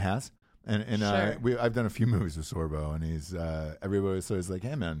always kind of has. And Sure. I've done a few movies with Sorbo, and he's everybody's always like,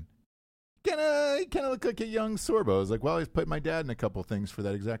 hey, man, kind of look like a young Sorbo. I was like, well, he's put my dad in a couple things for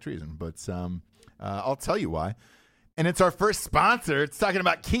that exact reason. But I'll tell you why. And it's our first sponsor. It's talking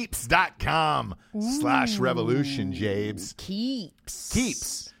about Keeps.com/revolution, Jabes.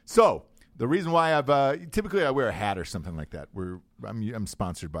 Keeps. So the reason why typically I wear a hat or something like that. I'm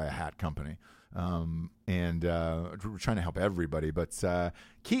sponsored by a hat company. And we're trying to help everybody, but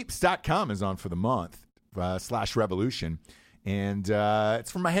Keeps.com is on for the month /revolution, and it's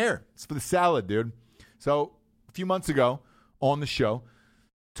for my hair. It's for the salad, dude. So a few months ago on the show,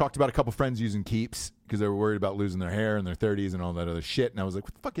 talked about a couple friends using Keeps because they were worried about losing their hair in their 30s and all that other shit, and I was like,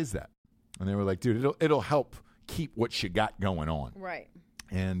 what the fuck is that? And they were like, dude, it'll help keep what you got going on. Right.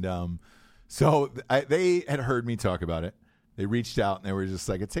 And so they had heard me talk about it. They reached out and they were just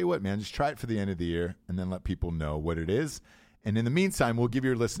like, I tell you what, man, just try it for the end of the year and then let people know what it is. And in the meantime, we'll give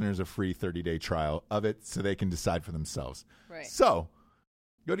your listeners a free 30-day trial of it so they can decide for themselves. Right. So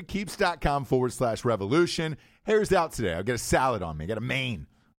go to Keeps.com/revolution. Hair's out today. I've got a salad on me. I got a mane.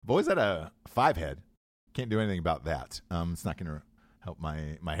 I've always had a 5-head. Can't do anything about that. It's not going to help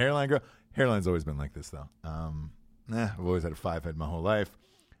my hairline grow. Hairline's always been like this, though. I've always had a 5-head my whole life.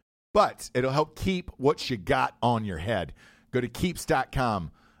 But it'll help keep what you got on your head. Go to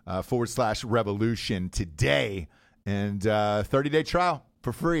Keeps.com /revolution today and 30-day trial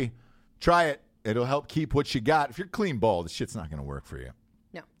for free. Try it. It'll help keep what you got. If you're clean bald, this shit's not going to work for you.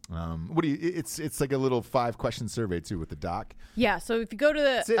 No. It's like a little 5-question survey too with the doc. Yeah. So if you go to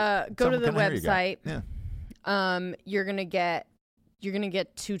the website, you're gonna get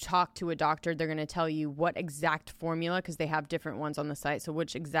to talk to a doctor. They're gonna tell you what exact formula, because they have different ones on the site. So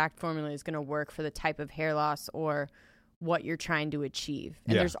which exact formula is gonna work for the type of hair loss or what you're trying to achieve.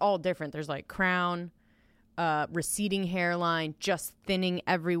 And there's all different. There's like crown, receding hairline, just thinning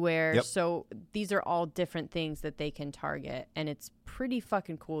everywhere. Yep. So these are all different things that they can target. And it's pretty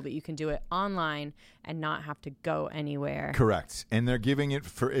fucking cool that you can do it online and not have to go anywhere. Correct. And they're giving it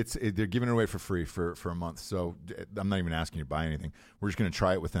they're giving it away for free for a month. So I'm not even asking you to buy anything. We're just going to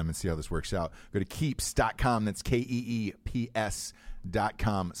try it with them and see how this works out. Go to Keeps.com. That's KEEPS.com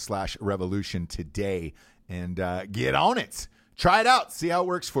 /revolution today. And get on it. Try it out. See how it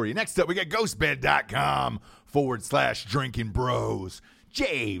works for you. Next up, we got ghostbed.com /drinking bros.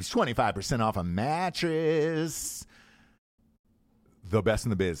 Javes, 25% off a mattress. The best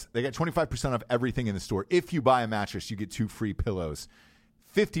in the biz. They got 25% off everything in the store. If you buy a mattress, you get 2 free pillows.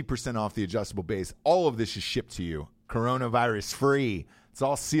 50% off the adjustable base. All of this is shipped to you. Coronavirus free. It's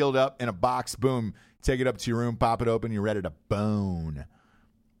all sealed up in a box. Boom. Take it up to your room, pop it open. You're ready to bone.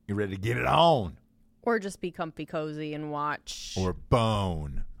 You're ready to get it on. Or just be comfy cozy and watch. Or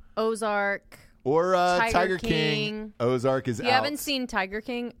bone. Ozark. Or Tiger King. Ozark is out. If you haven't seen Tiger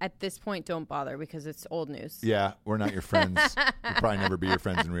King, at this point, don't bother because it's old news. Yeah, we're not your friends. We'll probably never be your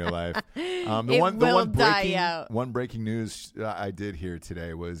friends in real life. One breaking news I did hear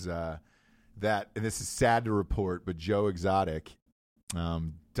today was that, and this is sad to report, but Joe Exotic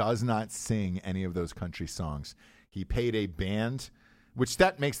does not sing any of those country songs. He paid a band, which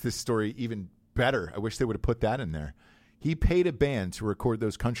that makes this story even better. I wish they would have put that in there. He paid a band to record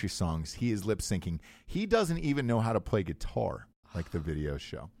those country songs. He is lip syncing. He doesn't even know how to play guitar like the video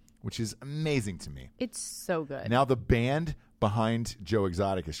show, which is amazing to me. It's so good. Now the band behind Joe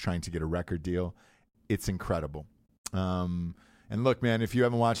Exotic is trying to get a record deal. It's incredible. And look, man, if you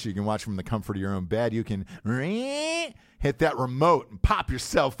haven't watched it, you can watch from the comfort of your own bed. You can hit that remote and pop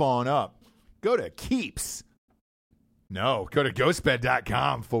yourself on up. Go to Keeps. No, go to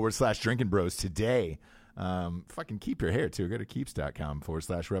ghostbed.com /drinking bros today. Fucking keep your hair too. Go to Keeps.com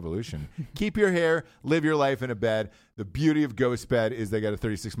 /revolution. Keep your hair, live your life in a bed. The beauty of Ghostbed is they got a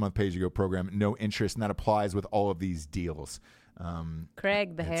 36-month pay-as-you-go program, no interest, and that applies with all of these deals.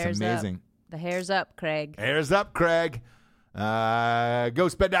 Craig, the hair's amazing. up. The hair's up, Craig. Hair's up, Craig.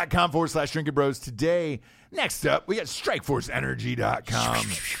 Ghostbed.com /drinking bros today. Next up, we got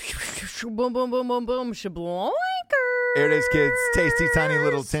StrikeForceEnergy.com. Boom, boom, boom, boom, boom. Shabloinker. Here it is, kids. Tasty, tiny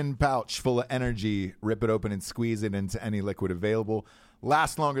little tin pouch full of energy. Rip it open and squeeze it into any liquid available.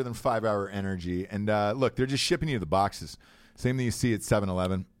 Lasts longer than 5-hour energy. And look, they're just shipping you the boxes. Same thing you see at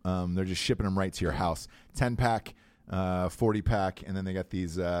 7-Eleven. They're just shipping them right to your house. 10-pack. 40 pack, and then they got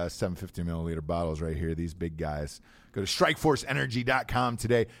these 750 milliliter bottles right here. These big guys. Go to StrikeForceEnergy.com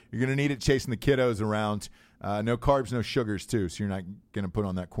today. You're gonna need it chasing the kiddos around. No carbs, no sugars too, so you're not gonna put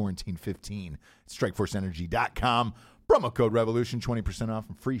on that quarantine 15. StrikeForceEnergy.com. Promo code Revolution, 20% off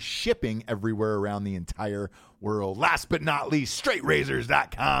and free shipping everywhere around the entire world. Last but not least,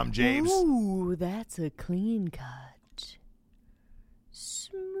 StraightRazors.com, James. Ooh, that's a clean cut.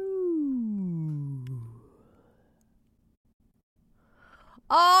 Smooth.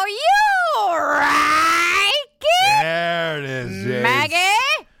 Are you right, kid? There it is, James.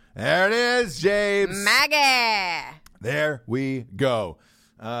 Maggie? There it is, James. Maggie. There we go.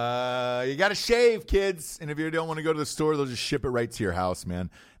 You got to shave, kids. And if you don't want to go to the store, they'll just ship it right to your house, man.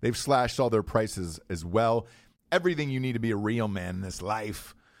 They've slashed all their prices as well. Everything you need to be a real man in this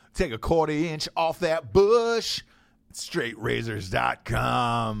life. Take a 1/4 inch off that bush.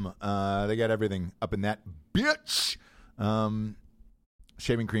 StraightRazors.com. They got everything up in that bitch.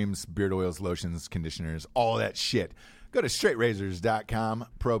 Shaving creams, beard oils, lotions, conditioners, all that shit. Go to StraightRazors.com.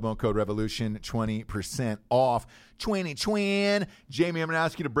 Promo code Revolution, 20% off. 2020. Jamie, I'm going to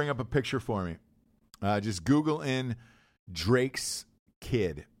ask you to bring up a picture for me. Just Google in Drake's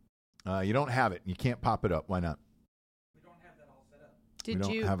kid. You don't have it. You can't pop it up. Why not? We don't have that all set up. We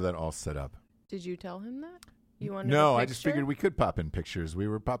don't have that all set up. Did you tell him that? You wanted No, a I just figured we could pop in pictures. We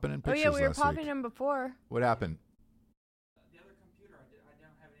were popping in pictures Oh, yeah, we were last popping week. him before. What happened? The other computer, I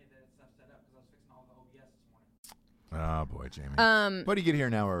don't have any of that stuff set up because I was fixing all the OBS this morning. Oh, boy, Jamie. What do you get here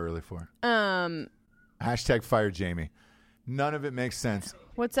an hour early for? Hashtag fire Jamie. None of it makes sense.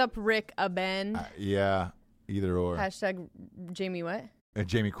 What's up, Rick Aben? Yeah, either or. Hashtag Jamie what?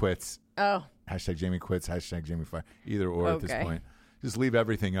 Jamie quits. Oh. Hashtag Jamie quits. Hashtag Jamie fire. Either or at this Okay. point. Just leave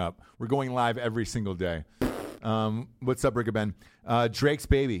everything up. We're going live every single day. What's up, Rick Ben? Drake's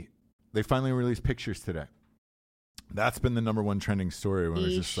baby. They finally released pictures today. That's been the number one trending story. When it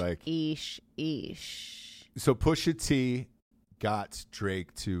was just like, Eesh. so Pusha T got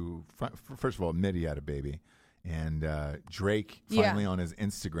Drake to first of all admit he had a baby, and Drake finally on his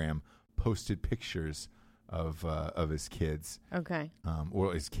Instagram posted pictures of his kids. Okay.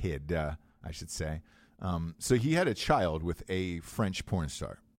 Or his kid, I should say. So he had a child with a French porn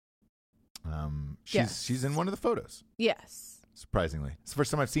star. She's in one of the photos. Yes. Surprisingly, it's the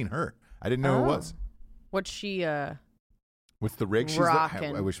first time I've seen her. I didn't know who it was. What's she With the rig,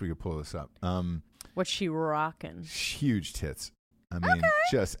 rocking? I wish we could pull this up. What's she rocking? Huge tits. I mean,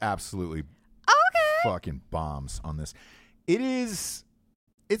 just absolutely fucking bombs on this. It's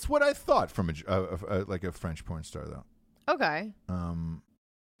what I thought from like a French porn star, though. Okay.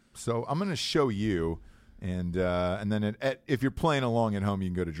 So I'm going to show you, and then if you're playing along at home, you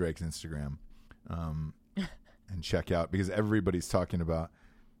can go to Drake's Instagram and check out, because everybody's talking about,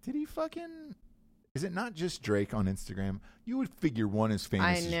 did he fucking... Is it not just Drake on Instagram? You would figure one as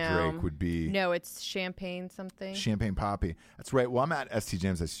famous as Drake would be... No, it's Champagne something. Champagne Poppy. That's right. Well, I'm at ST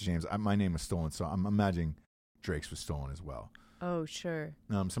James. My name was stolen, so I'm imagining Drake's was stolen as well. Oh, sure.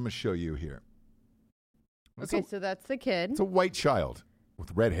 So I'm going to show you here. Okay, so that's the kid. It's a white child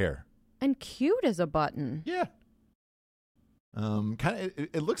with red hair. And cute as a button. Yeah.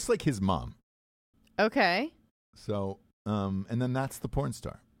 It looks like his mom. Okay. So, and then that's the porn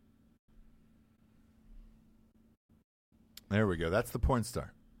star. There we go. That's the porn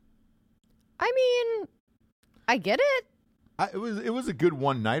star. I mean, I get it. It was a good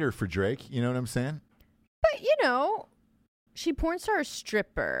one-nighter for Drake. You know what I'm saying? But, she porn star or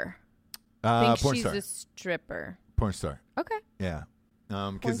stripper? I think porn she's star. a stripper. Porn star. Okay. Yeah.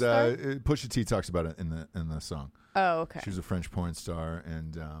 Because Porn star? Pusha T talks about it in the song. Oh, okay. She was a French porn star,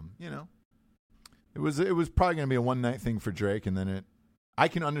 and it was probably going to be a one-night thing for Drake, and then I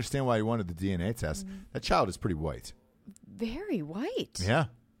can understand why he wanted the DNA test. Mm-hmm. That child is pretty white. Very white. Yeah.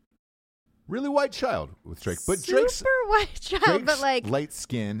 Really white child with Drake. But Super Drake's white child, Drake's but like... light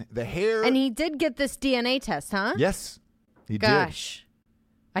skin, the hair. And he did get this DNA test, huh? Yes, he Gosh.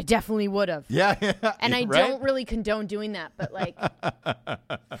 I definitely would have. did. Yeah. And I right? don't really condone doing that, but like,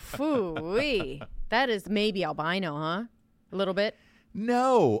 phooey. That is maybe albino, huh? A little bit.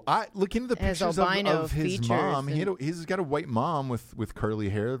 No, I look into the It has pictures albino of his features mom. and- He's got a white mom with curly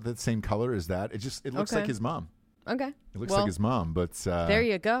hair, the same color as that. It looks Okay. like his mom. Okay. It looks Well, like his mom, but there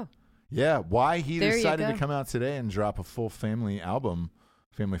you go. yeah, why he There you decided to go. come out today and drop a full family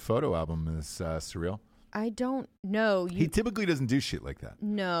photo album is surreal. I don't know. He typically doesn't do shit like that.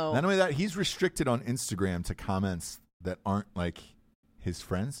 No. Not only that, he's restricted on Instagram to comments that aren't like his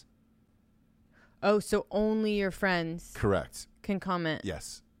friends. Oh, so only your friends Correct. can comment.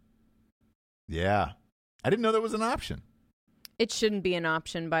 Yes. Yeah. I didn't know that was an option. It shouldn't be an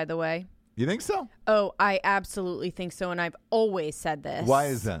option, by the way. You think so? Oh, I absolutely think so. And I've always said this. Why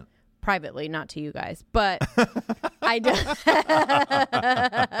is that? Privately, not to you guys, but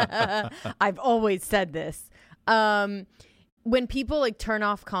I've always said this. When people like turn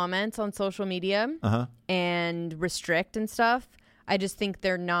off comments on social media and restrict and stuff, I just think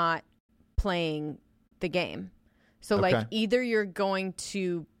they're not playing the game. So like either you're going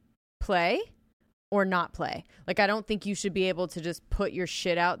to play or not play. Like I don't think you should be able to just put your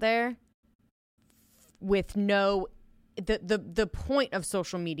shit out there with no the point of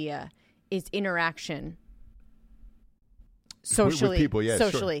social media is interaction socially with people, yeah,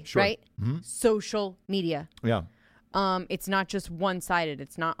 socially, sure. right? Mm-hmm. Social media. Yeah. It's not just one-sided.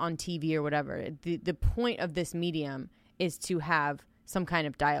 It's not on TV or whatever. The point of this medium is to have some kind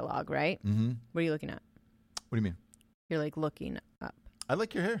of dialogue, right? Mm-hmm. What are you looking at? What do you mean? You're like looking up. I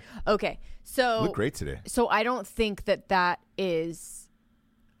like your hair. Okay. So you look great today. So I don't think that is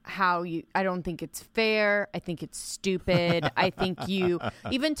how you, I don't think it's fair. I think it's stupid. I think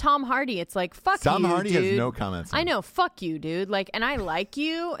even Tom Hardy, it's like, fuck Tom you, Hardy dude. has no comments. I know, fuck you, dude. Like, and I like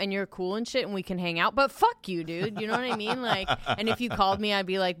you and you're cool and shit and we can hang out, but fuck you, dude. You know what I mean? Like, and if you called me, I'd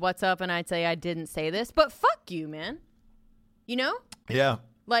be like, what's up? And I'd say, I didn't say this, but fuck you, man. You know? Yeah.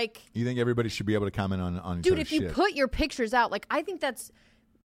 Like, you think everybody should be able to comment on each dude, other's if you shit. put your pictures out, like, I think that's,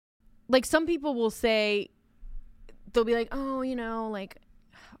 like, some people will say, they'll be like, oh, you know, like,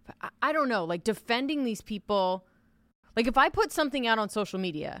 I don't know, like defending these people. Like if I put something out on social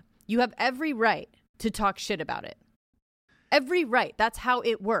media, you have every right to talk shit about it. Every right. That's how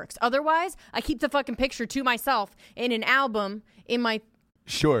it works. Otherwise, I keep the fucking picture to myself in an album in my...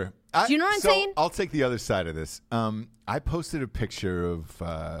 Sure. Do you know what I'm saying? I'll take the other side of this. I posted a picture of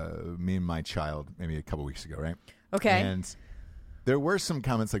me and my child maybe a couple weeks ago, right? Okay. And there were some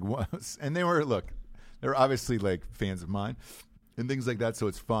comments like, and they were obviously like fans of mine. And things like that, so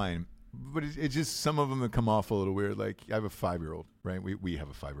it's fine. But it just, some of them have come off a little weird. Like, I have a 5-year-old, right? We have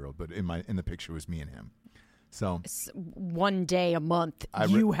a 5-year-old, but in the picture was me and him. So one day a month,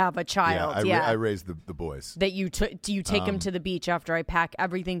 you have a child. Yeah, I raised the boys. That you do you take them to the beach after I pack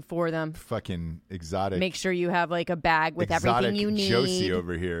everything for them? Fucking exotic. Make sure you have like a bag with everything you need. Josie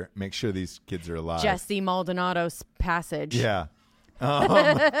over here. Make sure these kids are alive. Jesse Maldonado's passage. Yeah.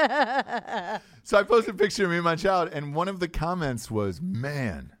 So I posted a picture of me and my child, and one of the comments was,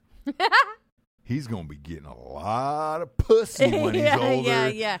 man, he's going to be getting a lot of pussy when he's older.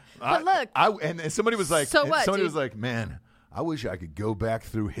 Yeah. But look. And somebody was like, so what, somebody was like, man, I wish I could go back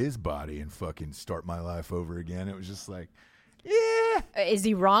through his body and fucking start my life over again. It was just like, yeah. Is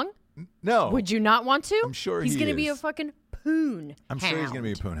he wrong? No. Would you not want to? I'm sure he's he going to be is. a fucking poon. I'm sure he's going to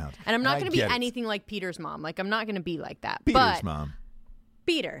be a poon hound. And I'm not going to be anything like Peter's mom. Like, I'm not going to be like that. Peter's mom.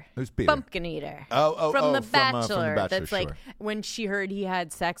 Peter. Who's Peter? Pumpkin Eater. From The Bachelor. That's sure. Like when she heard he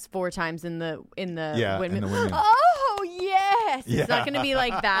had sex 4 times in the women. women. Oh yes. Yeah. It's not going to be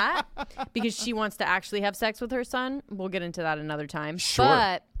like that because she wants to actually have sex with her son. We'll get into that another time. Sure.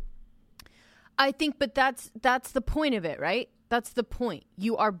 But I think, that's the point of it, right? That's the point.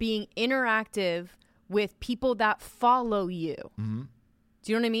 You are being interactive with people that follow you. Mm-hmm.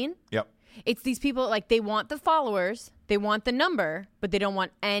 Do you know what I mean? Yep. It's these people, like, they want the followers, they want the number, but they don't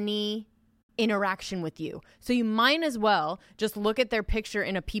want any interaction with you. So you might as well just look at their picture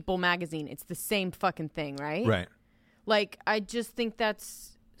in a People magazine. It's the same fucking thing, right? Right. Like, I just think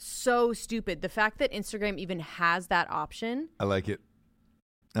that's so stupid. The fact that Instagram even has that option. I like it.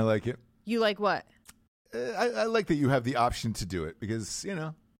 You like what? I like that you have the option to do it because, you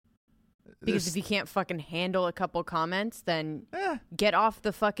know. Because if you can't fucking handle a couple comments, then get off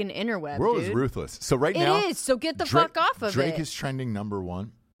the fucking interweb, world dude. is ruthless. So right now, it is. So get the fuck off of it. Drake is trending number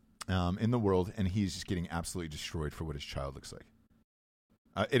 1 in the world, and he's just getting absolutely destroyed for what his child looks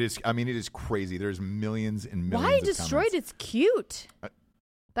like. It is. I mean, it is crazy. There's millions and millions. Why of destroyed? comments. It's cute.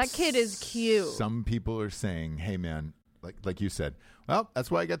 That kid is cute. Some people are saying, "Hey, man, like you said, well,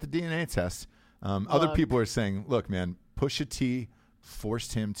 that's why I got the DNA test." Other people are saying, "Look, man, Pusha T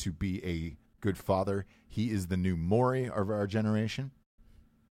forced him to be a good father. He is the new Maury of our generation.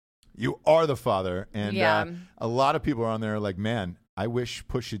 You are the father." And a lot of people are on there like, man, I wish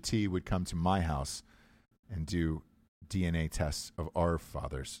Pusha T would come to my house and do DNA tests of our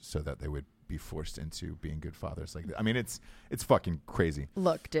fathers so that they would be forced into being good fathers. Like, I mean, it's fucking crazy.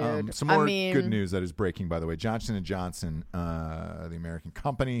 Look, dude. Some more good news that is breaking, by the way. Johnson & Johnson, the American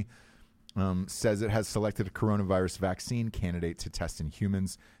company, says it has selected a coronavirus vaccine candidate to test in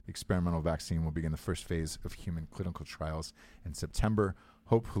humans. The experimental vaccine will begin the first phase of human clinical trials in September.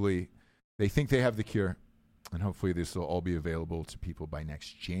 Hopefully, they think they have the cure, and hopefully this will all be available to people by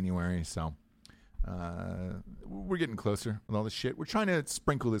next January. So We're getting closer with all this shit. We're trying to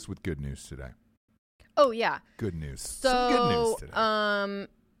sprinkle this with good news today. Oh, yeah. Good news. So, some good news today.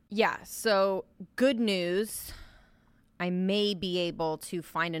 Yeah. So, good news. I may be able to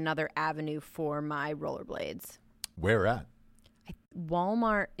find another avenue for my rollerblades. Where at?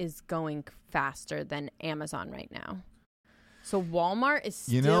 Walmart is going faster than Amazon right now. So Walmart is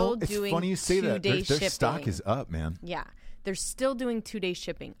still doing it's funny you say that. Their shipping. stock is up, man. Yeah. They're still doing 2-day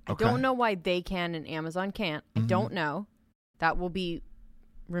shipping. Okay. I don't know why they can and Amazon can't. I don't know. That will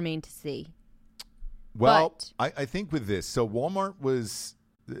remain to see. Well, I think with this, so Walmart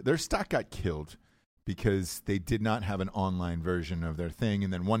their stock got killed because they did not have an online version of their thing.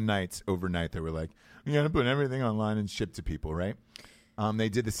 And then overnight, they were like, we got to put everything online and ship to people, right? They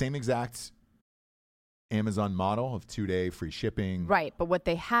did the same exact Amazon model of 2-day free shipping. Right. But what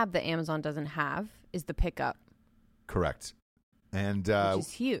they have that Amazon doesn't have is the pickup. Correct. And which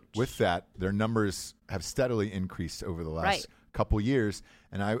is huge. With that, their numbers have steadily increased over the last couple years.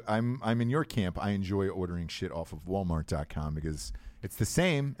 And I'm in your camp. I enjoy ordering shit off of Walmart.com because it's the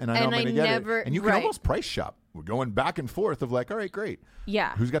same, and I know I'm going to get it. And you can almost price shop. We're going back and forth of like, all right, great.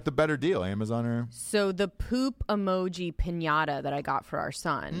 Yeah. Who's got the better deal, Amazon or? So the poop emoji piñata that I got for our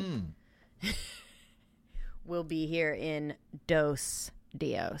son will be here in Dos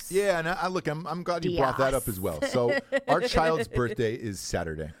Dios. Yeah, and I'm glad you brought that up as well. So our child's birthday is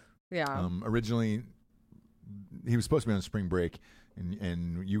Saturday. Yeah. Originally, he was supposed to be on spring break.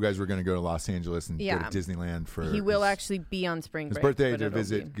 And you guys were going to go to Los Angeles and go to Disneyland for. He will actually be on spring break. His birthday to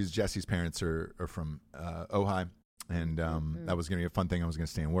visit because Jesse's parents are from Ojai, and that was going to be a fun thing. I was going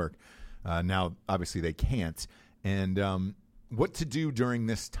to stay and work. Now, obviously, they can't. And what to do during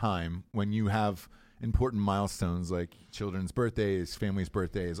this time when you have important milestones like children's birthdays, family's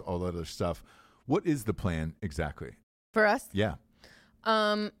birthdays, all that other stuff? What is the plan exactly for us? Yeah,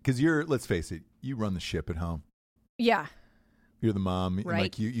 because let's face it, you run the ship at home. Yeah. You're the mom. Right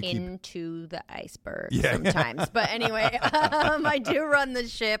like you into the iceberg sometimes. But anyway, I do run the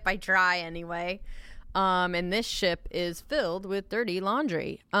ship. I try anyway. And this ship is filled with dirty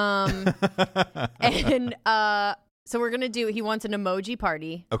laundry. And so we're going to he wants an emoji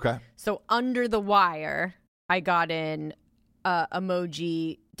party. Okay. So under the wire, I got in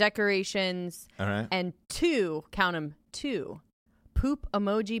emoji decorations. All right. And 2 poop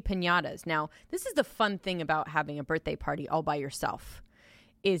emoji piñatas. Now, this is the fun thing about having a birthday party all by yourself,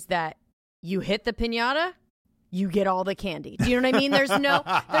 is that you hit the piñata, you get all the candy. Do you know what I mean? There's no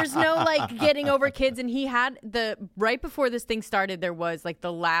like getting over kids. And he had right before this thing started, there was like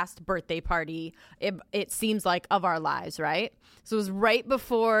the last birthday party, it seems like, of our lives, right? So it was right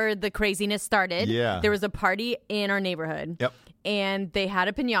before the craziness started. Yeah. There was a party in our neighborhood. Yep. And they had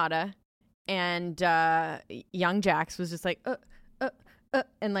a piñata, and young Jax was just like,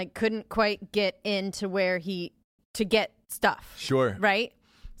 and like couldn't quite get into where to get stuff. Sure. Right?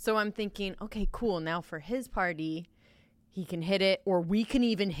 So I'm thinking, okay, cool. Now for his party, he can hit it, or we can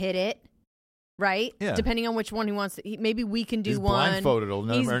even hit it. Right? Yeah. Depending on which one he wants. Maybe we can do He's one.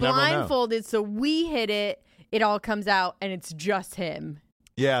 Blindfolded. He's blindfolded. So we hit it. It all comes out and it's just him.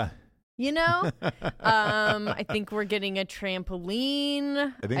 Yeah. You know? I think we're getting a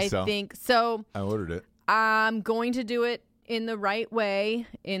trampoline. I think so. I ordered it. I'm going to do it in the right way,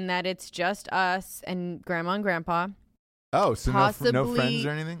 in that it's just us and grandma and grandpa. Oh, so no friends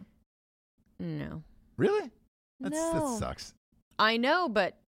or anything? No. Really? No. That sucks. I know,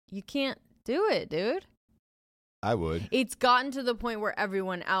 but you can't do it, dude. I would. It's gotten to the point where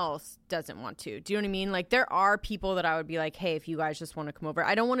everyone else doesn't want to. Do you know what I mean? Like, there are people that I would be like, hey, if you guys just want to come over.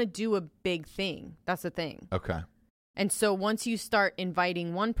 I don't want to do a big thing. That's the thing. Okay. And so once you start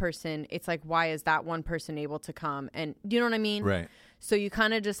inviting one person, it's like, why is that one person able to come? And do you know what I mean? Right. So you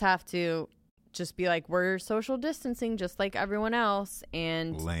kind of just have to just be like, we're social distancing just like everyone else,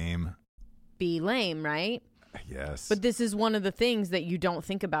 and be lame, right? Yes. But this is one of the things that you don't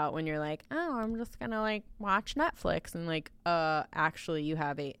think about when you're like, oh, I'm just going to like watch Netflix. And like, actually you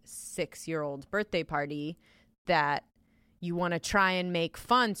have a 6-year-old's birthday party that you want to try and make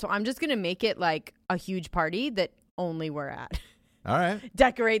fun. So I'm just going to make it like a huge party that only we're at. All right.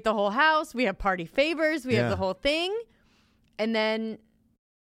 Decorate the whole house. We have party favors. We have the whole thing. And then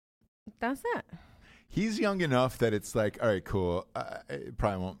that's it. He's young enough that it's like, all right, cool. It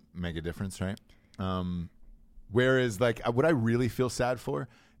probably won't make a difference, right? Whereas, like, what I really feel sad for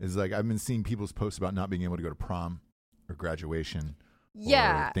is, like, I've been seeing people's posts about not being able to go to prom or graduation.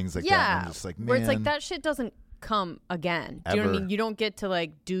 Yeah. Or things like that. And I'm just like, man. Where it's like, that shit doesn't come again. Do you know what I mean? You don't get to,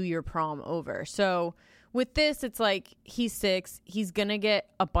 like, do your prom over. So with this, it's like, he's 6. He's going to get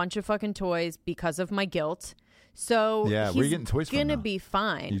a bunch of fucking toys because of my guilt. So Yeah, where are you getting toys from gonna now? be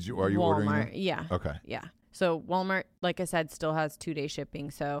fine. Are you ordering Walmart? them? Yeah. Okay. Yeah. So Walmart, like I said, still has 2-day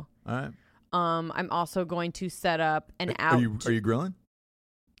shipping. So All right. I'm also going to set up an out. Are you grilling?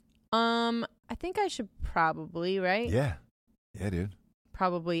 I think I should probably, right? Yeah. Yeah, dude.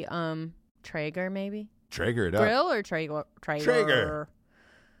 Probably Traeger maybe. Traeger it up. Grill or Traeger? Traeger.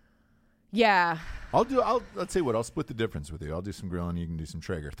 Yeah. Let's say what, I'll split the difference with you. I'll do some grilling, you can do some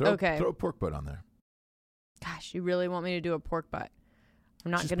Traeger. Throw a pork butt on there. Gosh, you really want me to do a pork butt?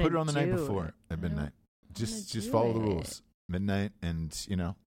 I'm not Just gonna put it on the night do before it. at I midnight. don't Just wanna do follow the it. rules. Midnight,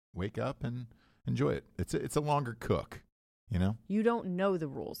 and wake up and enjoy it. It's a longer cook. You don't know the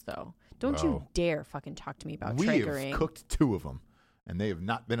rules though. Don't you dare fucking talk to me about We Traegering. have cooked 2 of them, and they have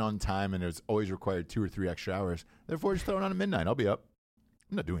not been on time, and it's always required 2 or 3 extra hours. Therefore, just throw it on at midnight. I'll be up.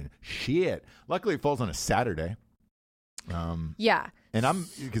 I'm not doing shit. Luckily, it falls on a Saturday. Yeah. And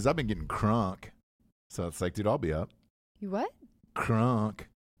because I've been getting crunk, so it's like, dude, I'll be up. You what? Crunk.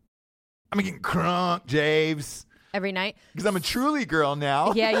 I'm getting crunk, Javes, Every night? because I'm a truly girl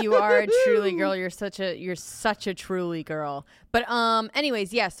now. Yeah, you are a truly girl. You're such a truly girl. But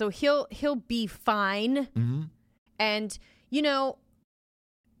anyways, yeah, so he'll be fine. Mm-hmm. And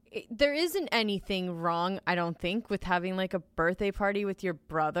there isn't anything wrong, I don't think, with having like a birthday party with your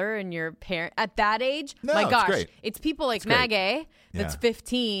brother and your parent at that age. No, my it's gosh, great. it's people like It's great. Maggie that's Yeah.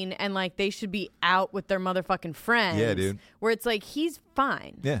 15 and like they should be out with their motherfucking friends. Yeah, dude. Where it's like he's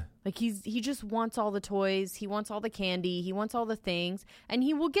fine. Yeah. Like he just wants all the toys, he wants all the candy, he wants all the things, and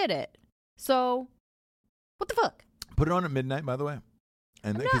he will get it. So, what the fuck? Put it on at midnight, by the way.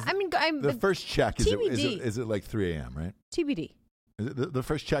 And I'm the first check is TBD. it like 3 a.m., right? TBD. Is it the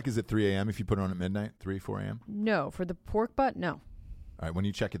first check is at 3 a.m. if you put it on at midnight, 4 a.m.? No, for the pork butt, no. All right, when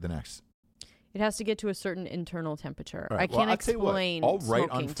you check it the next. It has to get to a certain internal temperature. All right, I can't I'll tell you what, explain. I'll write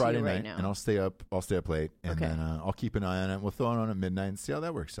smoking on Friday to you night, right now. and I'll stay up late, and Okay. then I'll keep an eye on it. We'll throw it on at midnight and see how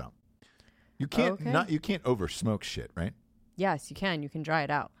that works out. You can't Okay. you can't over smoke shit, right? Yes, you can. You can dry it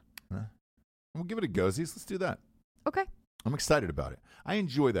out. We'll give it a go-sies. Let's do that. Okay. I'm excited about it. I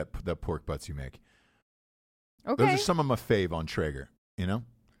enjoy the pork butts you make. Okay. Those are some of my fave on Traeger.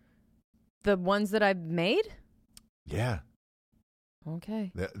 The ones that I've made? Yeah.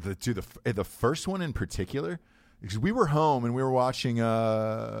 Okay. The first one in particular, because we were home and we were watching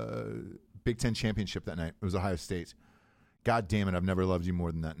Big Ten championship that night. It was Ohio State. God damn it, I've never loved you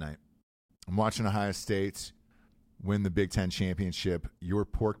more than that night. I'm watching Ohio State win the Big Ten championship. Your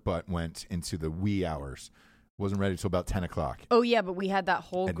pork butt went into the wee hours. Wasn't ready till about 10 o'clock. Oh, yeah, but we had that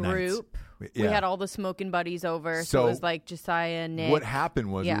whole At night. group. We Yeah. had all the smoking buddies over. So So it was like Josiah, Nick. What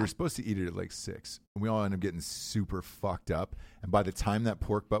happened was Yeah. we were supposed to eat it at like 6. And we all ended up getting super fucked up. And by the time that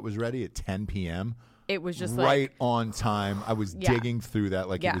pork butt was ready at 10 p.m., It was just right like, on time. I was Yeah. digging through that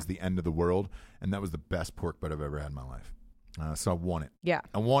like Yeah. it was the end of the world. And that was the best pork butt I've ever had in my life. So I want it. yeah.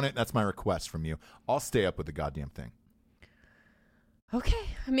 I want it. That's my request from you. I'll stay up with the goddamn thing. Okay.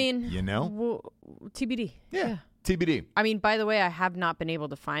 I mean, TBD. Yeah. TBD. I mean, by the way, I have not been able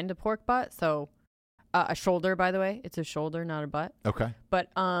to find a pork butt. So a shoulder, by the way. It's a shoulder, not a butt. Okay. But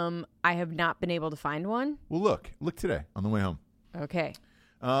I have not been able to find one. Well, look today on the way home. Okay.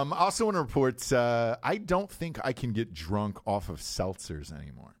 I also want to report I don't think I can get drunk off of seltzers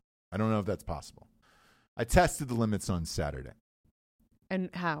anymore. I don't know if that's possible. I tested the limits on Saturday. And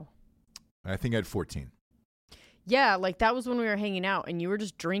how? I think I had 14. Yeah, like that was when we were hanging out and you were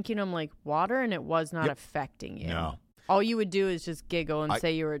just drinking them like water and it was not Yep. affecting you. No. All you would do is just giggle and I-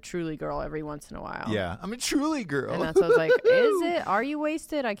 say you were a truly girl every once in a while. Yeah, I'm a truly girl. And that's what I was like, is it? Are you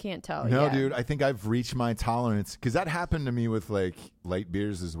wasted? I can't tell. No, yet. dude, I think I've reached my tolerance because that happened to me with like light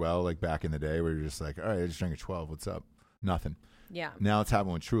beers as well. Like back in the day, where you're just like, all right, I just drank a 12. What's up? Nothing. Yeah. Now it's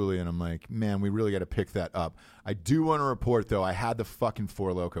happening with Truly, and I'm like, man, we really got to pick that up. I do want to report though, I had the fucking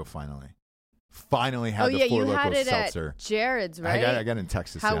Four Loko finally. Finally had Oh, the yeah, Four you Loko had it seltzer. at Jared's, right? I got it in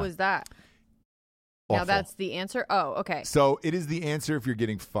Texas. How yeah. was that? Awful. Now that's the answer? Oh, okay. So it is the answer if you're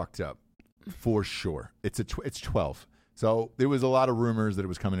getting fucked up, for sure. It's 12. So there was a lot of rumors that it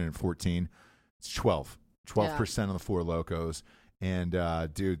was coming in at 14. It's 12. 12% of the Four Locos. And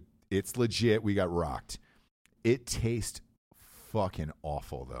dude, it's legit. We got rocked. It tastes fucking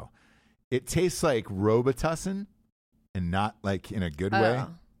awful though. It tastes like Robitussin and not like in a good way.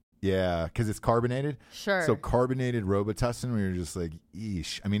 Oh, Yeah, because it's carbonated. sure. So carbonated Robitussin, where you're just like,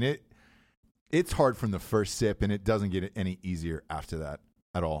 eesh. I mean, it's hard from the first sip, and it doesn't get any easier after that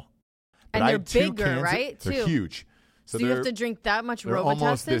at all. But And I they're had 2 bigger, cans. right, They're too? huge. so you have to drink that much they're Robitussin?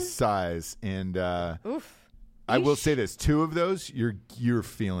 almost this size. And Oof. I will Yeesh. say this: 2 of those, you're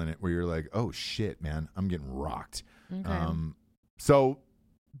feeling it, where you're like, oh shit, man, I'm getting rocked. Okay. So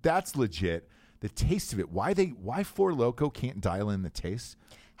that's legit. the taste of it. Why Four Loko can't dial in the taste?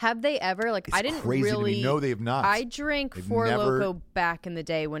 Have they ever? Like, It's I didn't crazy really. to me. No, they have not. I drank They've Four never- Loko back in the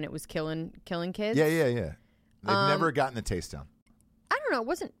day when it was killing kids. Yeah. They've never gotten the taste down. I don't know. It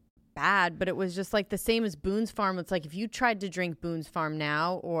wasn't bad, but it was just like the same as Boone's Farm. It's like if you tried to drink Boone's Farm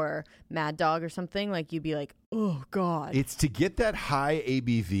now or Mad Dog or something, like you'd be like, oh God. It's to get that high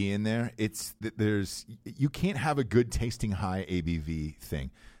ABV in there. You can't have a good tasting high ABV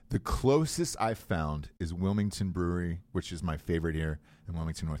thing. The closest I've found is Wilmington Brewery, which is my favorite here in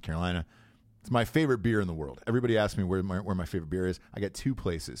Wilmington, North Carolina. It's my favorite beer in the world. Everybody asks me where my favorite beer is. I got two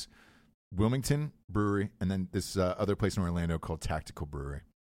places: Wilmington Brewery, and then this other place in Orlando called Tactical Brewery.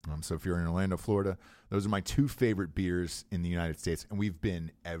 So if you're in Orlando, Florida, those are my two favorite beers in the United States, and we've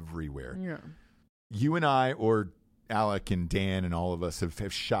been everywhere. Yeah. You and I, or Alec and Dan and all of us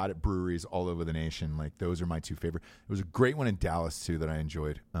have shot at breweries all over the nation. Like, those are my two favorite. There was a great one in Dallas too that I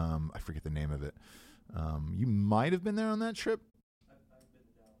enjoyed. I forget the name of it. You might have been there on that trip.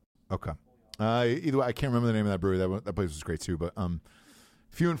 Okay. Either way, I can't remember the name of that brewery. That place was great too, but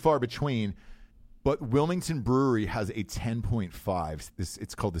few and far between. But Wilmington Brewery has a 10.5.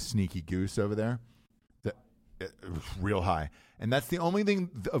 It's called the Sneaky Goose over there. Real high. And that's the only thing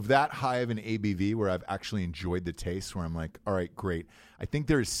of that high of an ABV where I've actually enjoyed the taste, where I'm like, all right, great. I think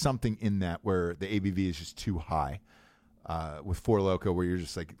there is something in that where the ABV is just too high with Four Loko, where you're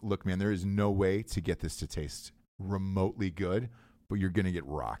just like, look, man, there is no way to get this to taste remotely good, but you're going to get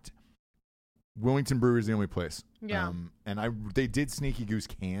rocked. Wilmington Brewery is the only place. Yeah. And they did Sneaky Goose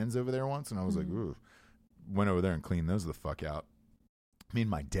cans over there once, and I was like, ooh. Went over there and cleaned those the fuck out. Me and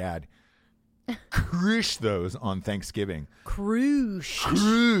my dad crushed those on Thanksgiving. Crushed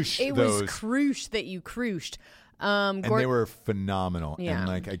It those. was crushed that you crushed. And they were phenomenal. Yeah. And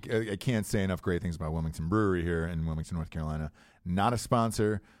like I can't say enough great things about Wilmington Brewery here in Wilmington, North Carolina. Not a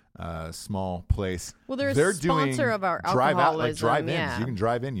sponsor, small place. Well, they're a doing sponsor of our drive out, like alcoholism, drive-ins. yeah. You can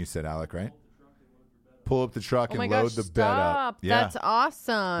drive in, you said, Alec, right? Pull up the truck Oh my and load gosh, the stop. bed up. Yeah. That's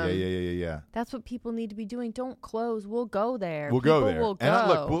awesome. Yeah. That's what people need to be doing. Don't close. We'll go there. We'll People go there. Will go. And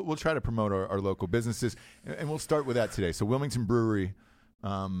look, we'll try to promote our local businesses, and we'll start with that today. So Wilmington Brewery,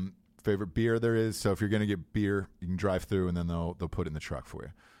 favorite beer there is. So if you're going to get beer, you can drive through, and then they'll put it in the truck for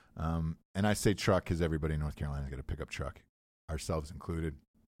you. And I say truck because everybody in North Carolina has got a pickup truck, ourselves included.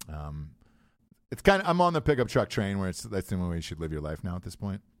 It's kind of, I'm on the pickup truck train where that's the only way you should live your life now at this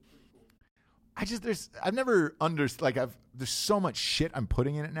point. I've never there's so much shit I'm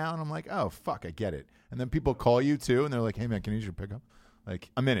putting in it now, and I'm like, oh fuck, I get it. And then people call you too, and they're like, hey man, can I use your pickup? Like,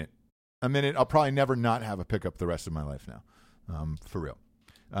 I'm in it. I'll probably never not have a pickup the rest of my life now, for real.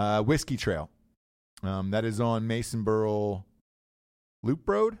 Whiskey Trail, that is on Masonboro Loop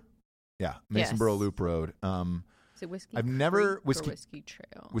Road. Yeah, Masonboro Loop Road. Is it Whiskey I've never Creek or Whiskey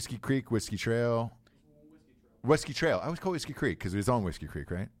Trail. Whiskey Creek, Whiskey Trail. Whiskey Trail. I always call it Whiskey Creek because it was on Whiskey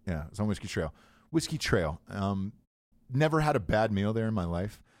Creek, right? Yeah, it's on Whiskey Trail. Whiskey Trail. Never had a bad meal there in my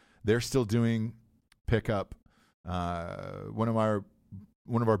life. They're still doing pickup. One of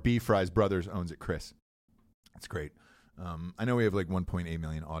our beef fries brothers owns it, Chris. It's great. I know we have like 1.8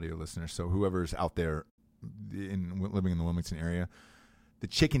 million audio listeners, so whoever's out there living in the Wilmington area, the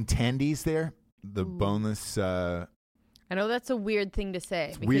chicken tendies there, the boneless. I know that's a weird thing to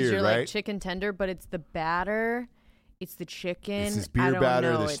say because weird, you're right? like chicken tender, but it's the batter, it's the chicken. This is I beer don't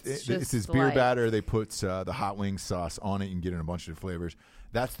batter. know. This It's is just beer like- batter. They put the hot wing sauce on it. You can get it in a bunch of flavors.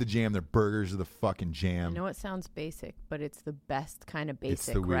 That's the jam. Their burgers are the fucking I jam. know it sounds basic, but it's the best kind of It's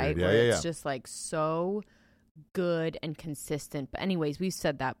basic, the weird. right? Yeah, Where yeah, it's just like so good and consistent. But anyways, we've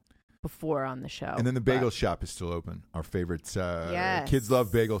said that before on the show. And then the bagel shop is still open. Our favorite. Yes. Kids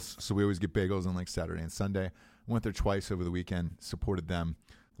love bagels, so we always get bagels on like Saturday and Sunday. Went there twice over the weekend. Supported them.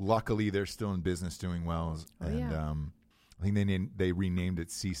 Luckily, they're still in business, doing well. And I think they renamed it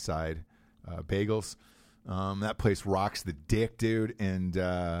Seaside Bagels. That place rocks the dick, dude. And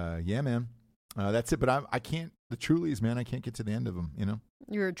yeah, man, that's it. But I can't. The Trulies, man, I can't get to the end of them. You know.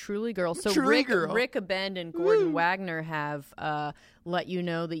 You're a truly girl. So Truly girl. Rick Abend and Gordon Wagner have let you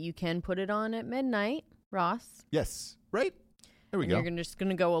know that you can put it on at midnight, Ross. Yes. Right. There we go. You're just going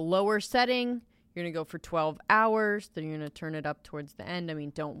to go a lower setting. You're going to go for 12 hours. Then you're going to turn it up towards the end. I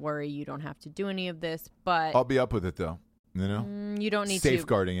mean, don't worry. You don't have to do any of this. But I'll be up with it, though. You know? You don't need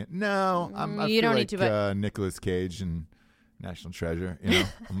Safeguarding it. No. I You feel don't like need to, but- Nicolas Cage and National Treasure. You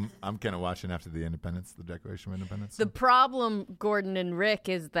know? I'm kind of watching after the Independence, the Declaration of Independence. The problem, Gordon and Rick,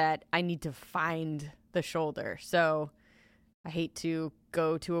 is that I need to find the shoulder. So I hate to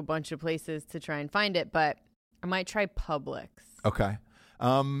go to a bunch of places to try and find it, but I might try Publix. Okay.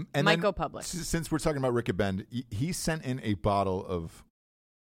 And Might then, go Publix. Since we're talking about Rick Abend, he sent in a bottle of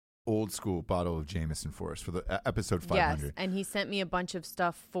old school bottle of Jameson for us for the episode 500. Yes, and he sent me a bunch of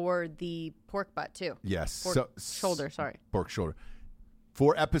stuff for the pork butt too. Yes. Shoulder, sorry. Pork shoulder.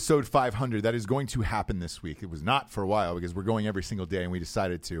 For episode 500, that is going to happen this week. It was not for a while because we're going every single day, and we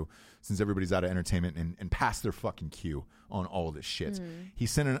decided to, since everybody's out of entertainment, and pass their fucking cue on all this shit. He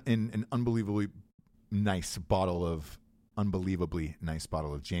sent an unbelievably nice bottle of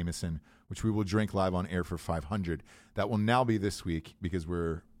Jameson, which we will drink live on air for 500. That will now be this week because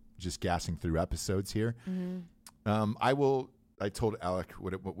we're just gassing through episodes here. I told Alec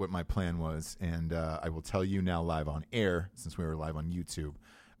what my plan was, and I will tell you now live on air, since we were live on YouTube.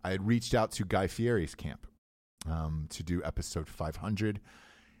 I had reached out to Guy Fieri's camp to do episode 500.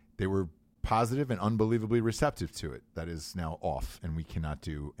 They were positive and unbelievably receptive to it. That is now off, and we cannot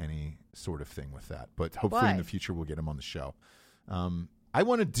do any sort of thing with that. But hopefully in the future we'll get him on the show. I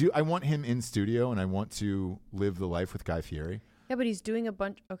want him in studio, and I want to live the life with Guy Fieri. Yeah, but he's doing a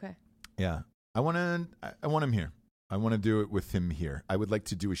bunch. Okay. Yeah, I want him here. I want to do it with him here. I would like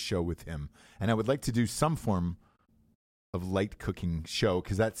to do a show with him, and I would like to do some form of light cooking show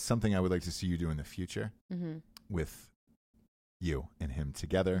because that's something I would like to see you do in the future with you and him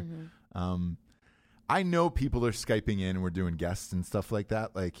together. I know people are Skyping in and we're doing guests and stuff like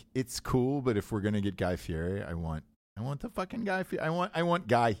that. Like, it's cool, but if we're gonna get Guy Fieri, I want the fucking Guy Fieri. I want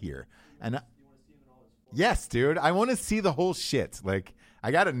Guy here, and yes, dude, I want to see the whole shit. Like,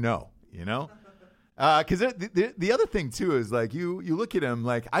 I gotta know, you know. Because the other thing too is like you look at him,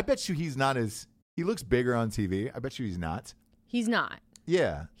 like I bet you he looks bigger on TV. I bet you he's not. He's not.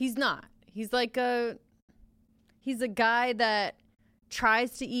 Yeah. He's not. He's like he's a guy that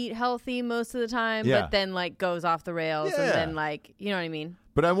tries to eat healthy most of the time, but then like goes off the rails and then like, you know what I mean?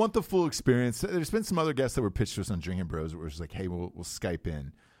 But I want the full experience. There's been some other guests that were pitched to us on Drinking Bros where it was like, hey, we'll Skype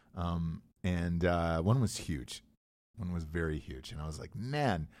in. And one was huge. One was very huge. And I was like,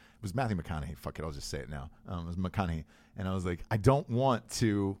 man, it was Matthew McConaughey. Fuck it, I'll just say it now. It was McConaughey. And I was like, I don't want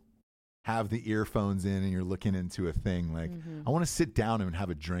to have the earphones in and you're looking into a thing. Like, I want to sit down and have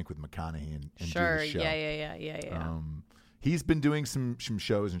a drink with McConaughey and do the show. Yeah. He's been doing some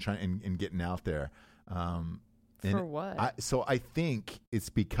shows and trying and getting out there. For what? So I think it's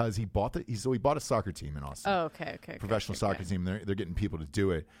because he bought a soccer team in Austin. Oh, okay. Professional soccer team. They're getting people to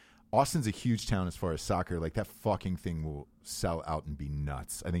do it. Austin's a huge town as far as soccer. Like, that fucking thing will sell out and be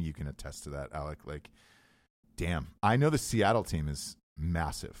nuts. I think you can attest to that, Alec. Like, damn. I know the Seattle team is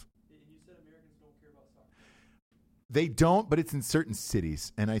massive. You said Americans don't care about soccer. They don't, but it's in certain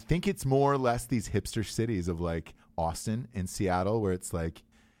cities. And I think it's more or less these hipster cities of like Austin and Seattle where it's like,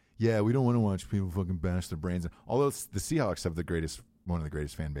 yeah, we don't want to watch people fucking bash their brains. Although the Seahawks have one of the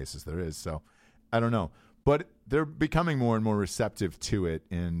greatest fan bases there is. So I don't know. But they're becoming more and more receptive to it,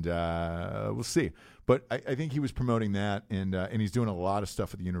 and we'll see. But I think he was promoting that, and he's doing a lot of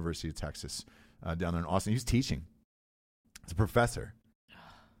stuff at the University of Texas down there in Austin. He's teaching. He's a professor.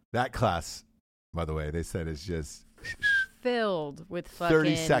 That class, by the way, they said is just filled with fucking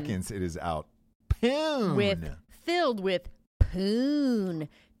 30 seconds. It is out. Poon. Filled with poon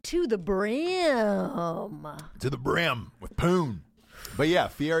to the brim. To the brim with poon. But yeah,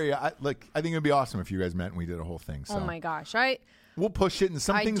 Fieri, I think it'd be awesome if you guys met and we did a whole thing. So. Oh my gosh, we'll push it, and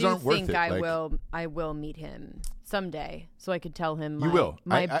some things aren't worth it. I will meet him someday, so I could tell him. You will.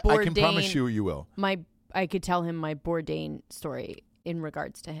 I can promise you will. I could tell him my Bourdain story in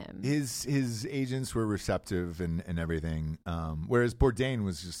regards to him. His agents were receptive and everything, whereas Bourdain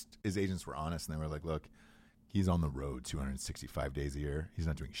was just, his agents were honest and they were like, look, he's on the road 265 days a year. He's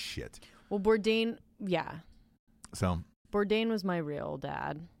not doing shit. Well, Bourdain, yeah. So. Bourdain was my real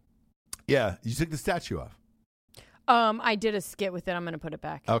dad. Yeah, you took the statue off. I did a skit with it. I'm going to put it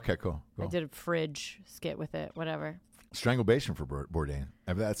back. Okay, cool. I did a fridge skit with it, whatever. Strangulation for Bourdain.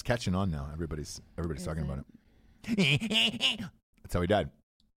 That's catching on now. Everybody's talking about it. That's how he died.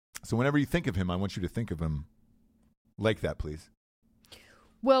 So whenever you think of him, I want you to think of him like that, please.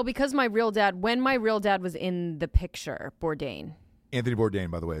 Well, because when my real dad was in the picture, Bourdain. Anthony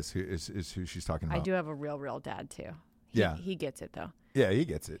Bourdain, by the way, is who she's talking about. I do have a real dad, too. He gets it, though. Yeah, he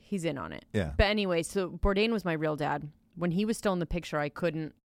gets it. He's in on it. Yeah. But anyway, so Bourdain was my real dad. When he was still in the picture, I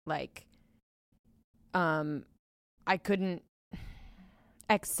couldn't,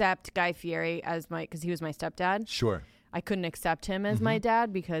 accept Guy Fieri because he was my stepdad. Sure. I couldn't accept him as my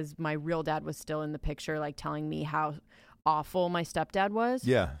dad because my real dad was still in the picture, like telling me how awful my stepdad was.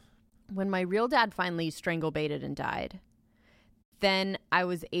 Yeah. When my real dad finally strangle-baited and died, then I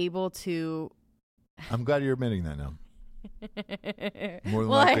was able to... I'm glad you're admitting that now. More than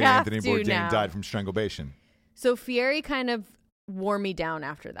likely, Anthony Bourdain died from strangulation. So Fieri kind of wore me down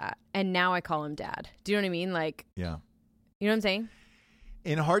after that, and now I call him Dad. Do you know what I mean? Like, yeah, you know what I'm saying?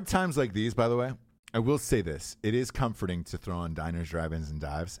 In hard times like these, by the way, I will say this. It is comforting to throw on diners, drive-ins, and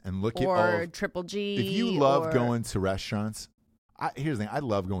dives and look at all Or of, Triple G. if you love going to restaurants, here's the thing. I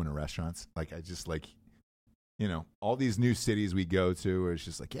love going to restaurants. Like, I just like, you know, all these new cities we go to where it's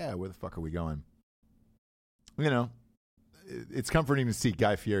just like, yeah, where the fuck are we going? You know, it's comforting to see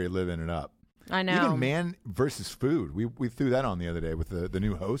Guy Fieri living it up. I know. Even Man versus Food. We threw that on the other day with the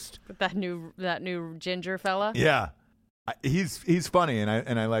new host. With that new ginger fella. Yeah. He's funny and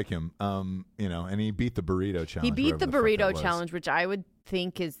I like him. You know, and he beat the burrito challenge. He beat the whatever fuck that burrito was. challenge, which I would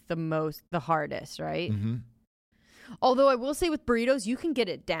think is the hardest, right? Mm-hmm. Although I will say with burritos, you can get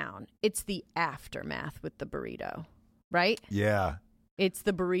it down. It's the aftermath with the burrito, right? Yeah. It's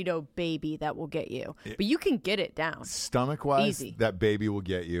the burrito baby that will get you. But you can get it down. Stomach-wise, Easy. that baby will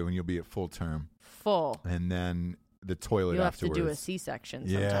get you and you'll be at full term. Full. And then the toilet You'll afterwards. have to do a C-section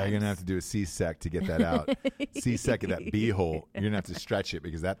sometimes. Yeah, you're going to have to do a C-sec to get that out. C-sec of that B-hole. You're going to have to stretch it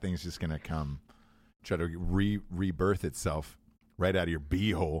because that thing's just going to try to rebirth itself right out of your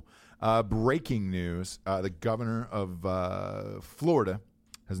B-hole. Breaking news. The governor of Florida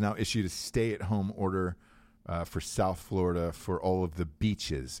has now issued a stay-at-home order for South Florida for all of the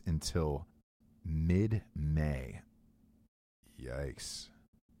beaches until mid-May. Yikes.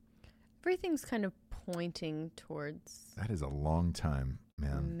 Everything's kind of pointing towards That is a long time,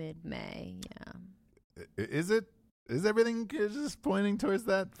 man. mid-May, yeah. Is it? Is everything just pointing towards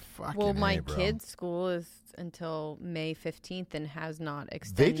that? Fucking Well, my bro. kid's school is until May 15th and has not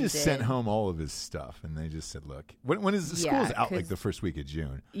extended. They just sent home all of his stuff, and they just said, "Look, when is the school's out? Like the first week of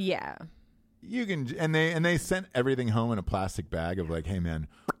June? Yeah. You can." And they sent everything home in a plastic bag of like, "Hey, man,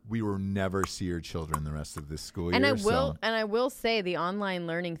 we will never see your children the rest of this school And year." I will say the online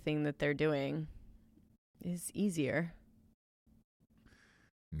learning thing that they're doing is easier.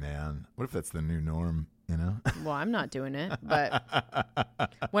 Man, what if that's the new norm? You know? Well, I'm not doing it,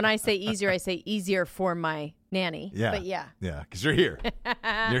 but when I say easier, I say easier for my nanny. Yeah. But yeah. Yeah, because you're here.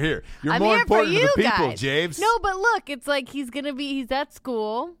 You're here. You're I'm more here for important to you the people, guys. James. No, but look, it's like he's at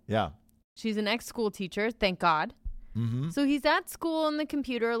school. Yeah. She's an ex-school teacher, thank God. Mm-hmm. So he's at school on the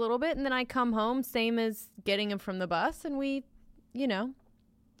computer a little bit, and then I come home, same as getting him from the bus, and we, you know,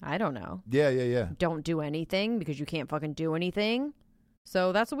 I don't know. Yeah. Don't do anything because you can't fucking do anything.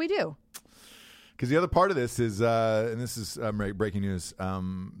 So that's what we do. Because the other part of this is, and this is breaking news,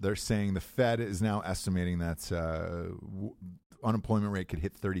 they're saying the Fed is now estimating that unemployment rate could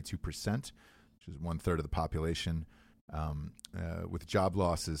hit 32%, which is 1/3 of the population, with job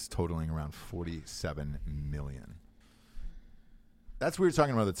losses totaling around 47 million. That's what we were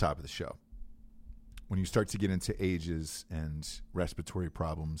talking about at the top of the show. When you start to get into ages and respiratory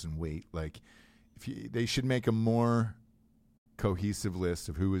problems and weight, like they should make a more cohesive list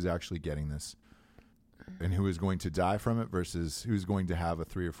of who is actually getting this and who is going to die from it versus who's going to have a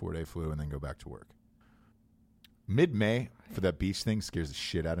 3 or 4 day flu and then go back to work. Mid-May for that beach thing scares the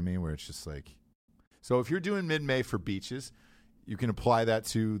shit out of me, where it's just like, so if you're doing mid-May for beaches, you can apply that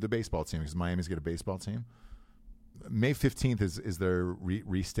to the baseball team because Miami's got a baseball team. May 15th is their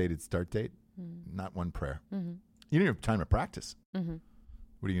restated start date. Not one prayer. Mm-hmm. You don't have time to practice. Mm-hmm.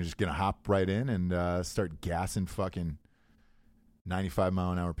 What are you just going to hop right in and start gassing fucking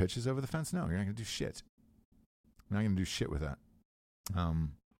 95-mile-an-hour pitches over the fence? No, you're not going to do shit. You're not going to do shit with that.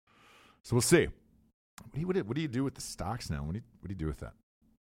 So we'll see. What do you do with the stocks now? What do you do with that?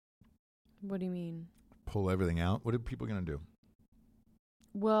 What do you mean? Pull everything out? What are people going to do?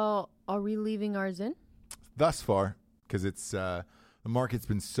 Well, are we leaving ours in? Thus far, because it's the market's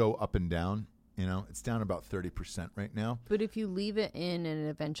been so up and down. You know, it's down about 30% right now. But if you leave it in and it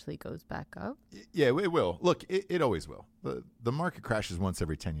eventually goes back up? Yeah, it will. Look, it always will. The market crashes once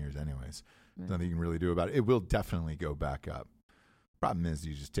every 10 years anyways. There's nothing you can really do about it. It will definitely go back up. Problem is,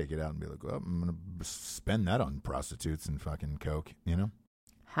 you just take it out and be like, well, I'm going to spend that on prostitutes and fucking coke, you know?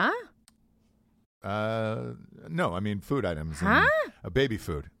 Huh? No, I mean food items. Huh? And baby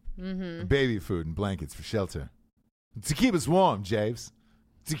food. Mm-hmm. Baby food and blankets for shelter. To keep us warm, Javes.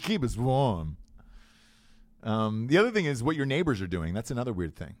 To keep us warm. The other thing is what your neighbors are doing. That's another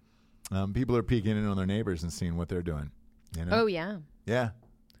weird thing. People are peeking in on their neighbors and seeing what they're doing. You know? Oh, yeah. Yeah.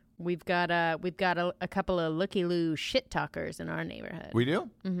 We've got a couple of looky-loo shit talkers in our neighborhood. We do?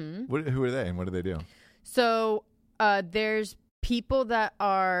 Mm-hmm. Who are they and what do they do? So there's people that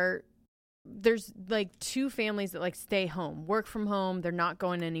are, there's like two families that like stay home, work from home. They're not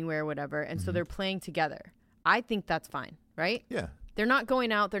going anywhere, whatever. And so they're playing together. I think that's fine, right? Yeah. They're not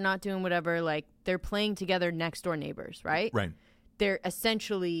going out. They're not doing whatever. Like they're playing together next door neighbors, right? Right. They're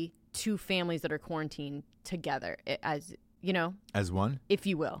essentially two families that are quarantined together, as you know, As one? if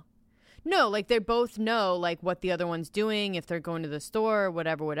you will. No, like they both know like what the other one's doing, if they're going to the store,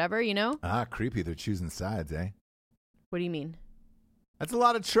 whatever, you know? Creepy. They're choosing sides, eh? What do you mean? That's a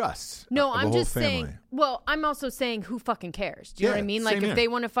lot of trust. No, of I'm the whole just family. saying. Well, I'm also saying who fucking cares? Do you know what I mean? Like same if here. they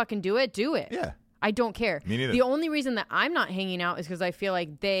want to fucking do it, do it. Yeah. I don't care. Me neither. The only reason that I'm not hanging out is because I feel like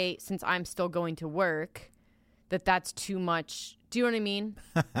since I'm still going to work, that's too much. Do you know what I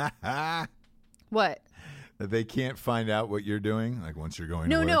mean? What? That they can't find out what you're doing, like once you're going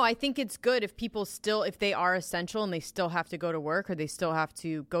to work? No, I think it's good if people still, if they are essential and they still have to go to work or they still have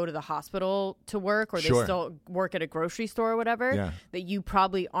to go to the hospital to work or they Sure. still work at a grocery store or whatever, Yeah. that you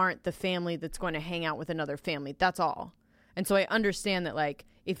probably aren't the family that's going to hang out with another family. That's all. And so I understand that, like,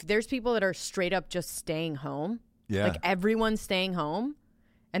 if there's people that are straight up just staying home, Yeah. like everyone's staying home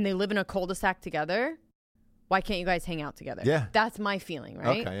and they live in a cul-de-sac together, why can't you guys hang out together? Yeah. That's my feeling,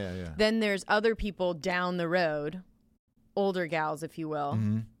 right? Okay, yeah. Then there's other people down the road, older gals, if you will.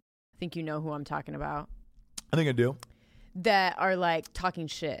 Mm-hmm. I think you know who I'm talking about, I think I do. that are like talking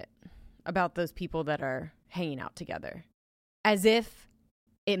shit about those people that are hanging out together as if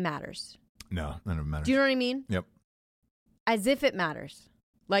it matters. No, none of it matters. Do you know what I mean? Yep. As if it matters.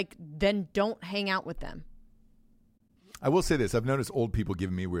 Like, then don't hang out with them. I will say this. I've noticed old people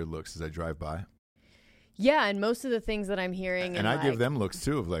giving me weird looks as I drive by. Yeah, and most of the things that I'm hearing, And I like, give them looks,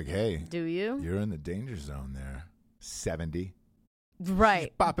 too, of like, hey, do you? you're in the danger zone there. 70.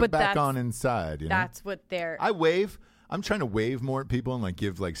 Right. Pop it but back that's, on inside, you know? That's what they're... I wave. I'm trying to wave more at people and like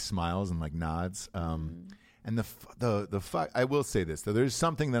give like smiles and like nods. And the fuck. I will say this though. There's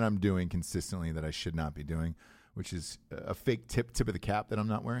something that I'm doing consistently that I should not be doing, which is a fake tip of the cap that I'm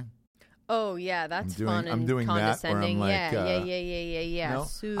not wearing. Oh yeah, that's fun. I'm and doing that where I'm condescending. like, yeah. No?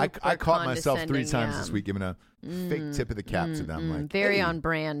 Super I caught myself 3 condescending, times yeah. this week giving a fake tip of the cap to them. Like, very hey, on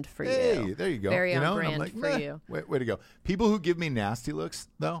brand for hey, you. there you go. Very you know? on And I'm brand like, for meh, you. way to go. People who give me nasty looks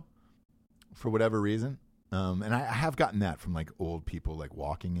though, for whatever reason, and I have gotten that from like old people like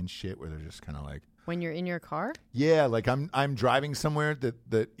walking and shit where they're just kind of like, When you're in your car? yeah, like I'm driving somewhere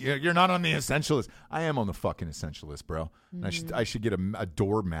that you're not on the essential list. I am on the fucking essential list, bro. And I should get a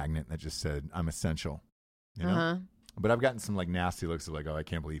door magnet that just said I'm essential. You know? Uh-huh. But I've gotten some like nasty looks of like, oh, I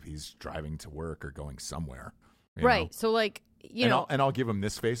can't believe he's driving to work or going somewhere. You Right. know? So like, you know, I'll give him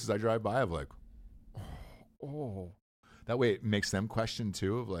this face as I drive by of like, oh. That way it makes them question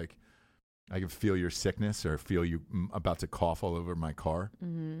too of like, I can feel your sickness or feel you about to cough all over my car.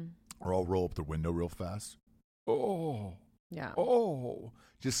 mm-hmm. Or I'll roll up the window real fast. Oh. Yeah. Oh.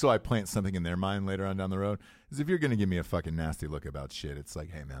 Just so I plant something in their mind later on down the road. Because if you're going to give me a fucking nasty look about shit, it's like,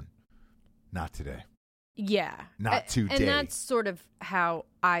 hey, man, not today. Yeah. Not today. And that's sort of how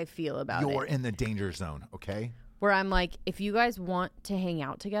I feel about You're it. in the danger zone, okay? Where I'm like, if you guys want to hang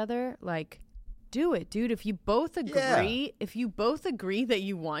out together, like, do it, dude. If you both agree, that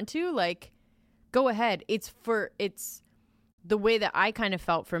you want to, like, go ahead. It's the way that I kind of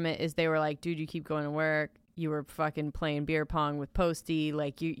felt from it is they were like, dude, you keep going to work. You were fucking playing beer pong with Posty.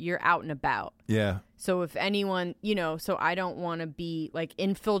 Like, you're out and about. Yeah. So if anyone, so I don't want to be like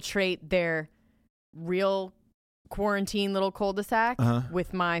infiltrate their real quarantine little cul-de-sac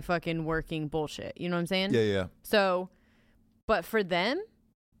with my fucking working bullshit. You know what I'm saying? Yeah. So, but for them,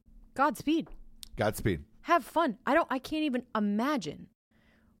 Godspeed. Have fun. I can't even imagine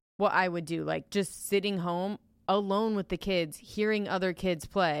what I would do. Like just sitting home alone with the kids, hearing other kids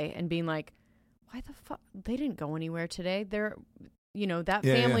play and being like, why the fuck? They didn't go anywhere today. They're, that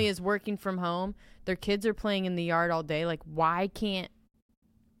family is working from home. Their kids are playing in the yard all day. Like, why can't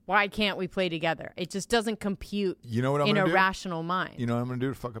we play together? It just doesn't compute You know what I'm in gonna a do? rational mind. You know what I'm going to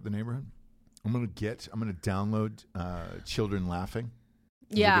do to fuck up the neighborhood? I'm going to download children laughing.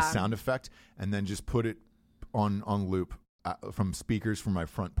 Yeah. Like a sound effect, and then just put it on loop from speakers from my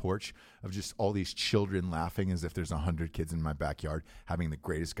front porch of just all these children laughing as if there's 100 kids in my backyard having the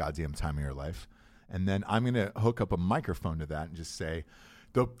greatest goddamn time of your life. And then I'm going to hook up a microphone to that and just say,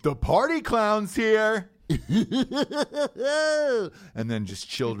 the party clown's here. And then just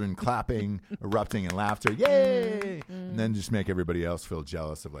children clapping, erupting in laughter. Yay! And then just make everybody else feel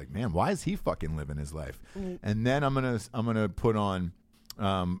jealous of like, man, why is he fucking living his life? And then I'm gonna put on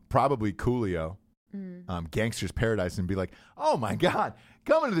probably Coolio, Gangster's Paradise, and be like, oh my God,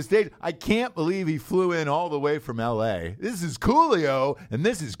 coming to the stage. I can't believe he flew in all the way from LA. This is Coolio, and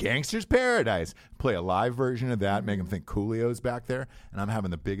this is Gangster's Paradise. Play a live version of that, make them think Coolio's back there, and I'm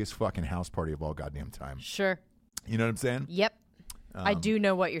having the biggest fucking house party of all goddamn time. Sure. You know what I'm saying? Yep. I do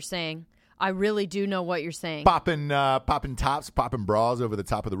know what you're saying. I really do know what you're saying. Popping tops, popping bras over the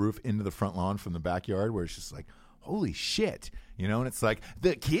top of the roof into the front lawn from the backyard, where it's just like, holy shit, and it's like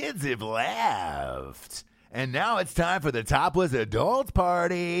the kids have left, And now it's time for the topless adult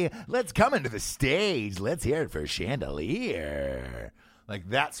party. Let's come into the stage. Let's hear it for Chandelier. Like,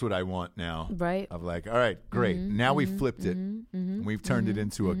 that's what I want now. Right. Of like, all right, great. Now we flipped it. And we've turned it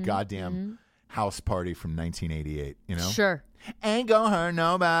into a goddamn house party from 1988, you know? Sure. Ain't gonna hurt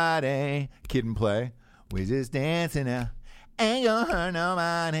nobody. Kid and Play. We just dancing now. Ain't gonna hurt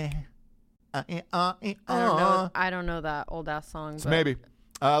nobody. I don't know that old ass song. So maybe.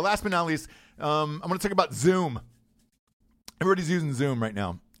 Last but not least, I'm going to talk about Zoom. Everybody's using Zoom right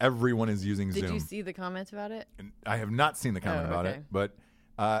now. Everyone is using Zoom. Did you see the comments about it? And I have not seen the comment about okay. it, but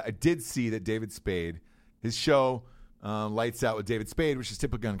I did see that David Spade, his show, Lights Out with David Spade, which is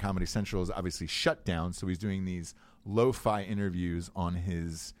typically on Comedy Central, is obviously shut down. So he's doing these lo-fi interviews on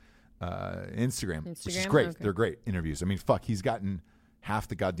his Instagram, which is great. Okay. They're great interviews. I mean, fuck, he's gotten half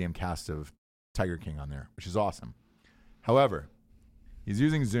the goddamn cast of Tiger King on there, which is awesome. However, he's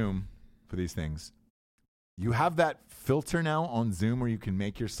using Zoom for these things. You have that filter now on Zoom where you can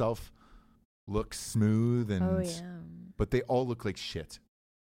make yourself look smooth but they all look like shit.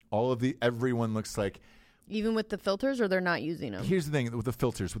 Everyone looks like. Even with the filters, or they're not using them? Here's the thing with the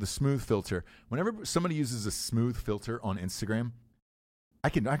filters, with a smooth filter. Whenever somebody uses a smooth filter on Instagram, I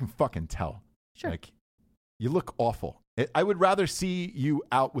can fucking tell. Sure. Like, you look awful. I would rather see you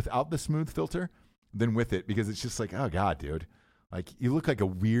out without the smooth filter than with it, because it's just like, oh God, dude. Like, you look like a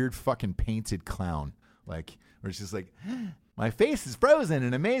weird fucking painted clown. Like, where it's just like, my face is frozen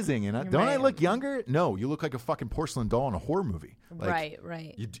and amazing. And don't I look younger? No, you look like a fucking porcelain doll in a horror movie. Like,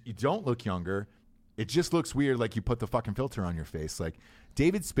 right. You don't look younger. It just looks weird, like you put the fucking filter on your face. Like,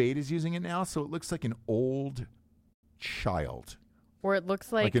 David Spade is using it now, so it looks like an old child. Or it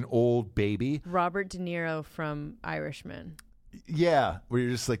looks like an old baby. Robert De Niro from Irishman. Yeah, where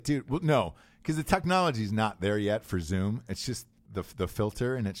you're just like, dude, well, no, because the technology's not there yet for Zoom. It's just the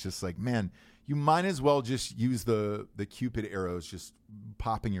filter, and it's just like, man, you might as well just use the Cupid arrows just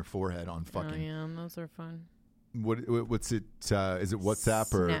popping your forehead on fucking. Oh yeah, those are fun. What's it? Is it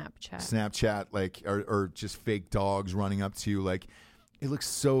WhatsApp or Snapchat? Like, or just fake dogs running up to you? Like, it looks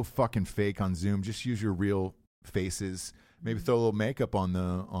so fucking fake on Zoom. Just use your real faces. Maybe throw a little makeup on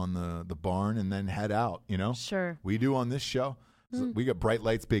the barn and then head out. You know, sure. We do on this show. We got Bright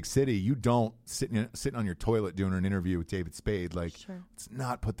Lights, Big City. You don't sitting on your toilet doing an interview with David Spade. Like, let's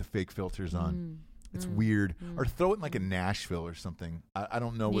not put the fake filters on. It's weird. Or throw it in like a Nashville or something. I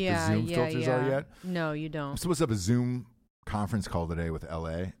don't know what the Zoom filters are yet. No, you don't. I'm supposed to have a Zoom conference call today with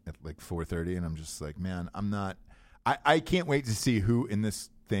LA at like 4:30, and I'm just like, man, I'm not. I can't wait to see who in this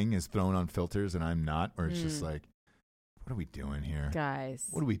thing is thrown on filters and I'm not. Or it's just like, what are we doing here, guys?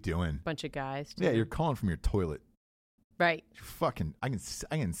 What are we doing? Bunch of guys. Too. Yeah, you're calling from your toilet. Right. You're fucking. I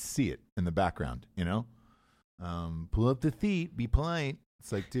can see it in the background. You know, pull up the feet. Be polite.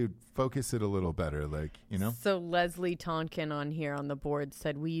 It's like, dude, focus it a little better. Like, you know. So Leslie Tonkin on here on the board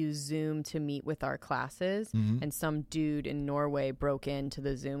said we use Zoom to meet with our classes, and some dude in Norway broke into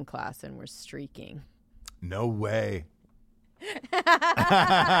the Zoom class and was streaking. No way.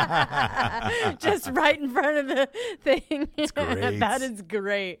 Just right in front of the thing. That's great. That is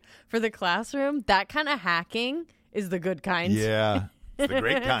great for the classroom. That kind of hacking is the good kind. Yeah, it's the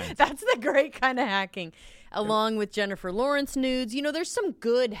great kind. That's the great kind of hacking. Along with Jennifer Lawrence nudes, you know, there's some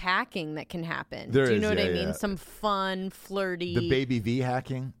good hacking that can happen. Do you know what I mean? Yeah. Some fun, flirty. The Baby V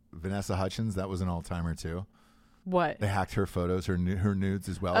hacking, Vanessa Hudgens, that was an all-timer too. What? They hacked her photos, her nudes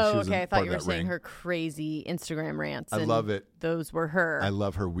as well. Oh, she was okay. I thought you were saying ring. her crazy Instagram rants. I love it. Those were her. I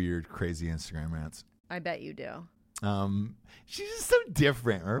love her weird, crazy Instagram rants. I bet you do. She's just so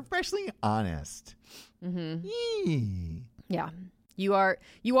different, refreshingly honest. Yeah. You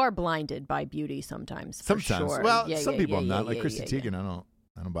are blinded by beauty sometimes. For sure. Well, some people I'm not. Like Chrissy Teigen,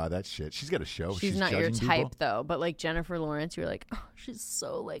 I don't buy that shit. She's got a show. She's not your type people. though. But like Jennifer Lawrence, you're like, oh, she's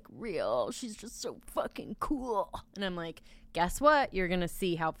so like real. She's just so fucking cool. And I'm like, guess what? You're gonna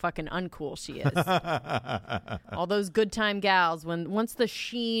see how fucking uncool she is. All those good time gals. Once the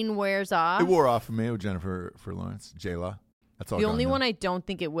sheen wears off, it wore off for me with Jennifer Lawrence, J-Lo. That's all. The only one I don't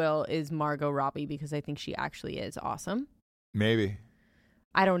think it will is Margot Robbie, because I think she actually is awesome. Maybe.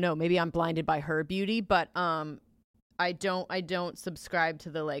 I don't know. Maybe I'm blinded by her beauty, but I don't subscribe to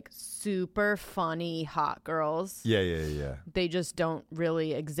the like super funny hot girls. Yeah. They just don't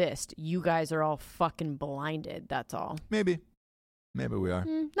really exist. You guys are all fucking blinded. That's all. Maybe we are.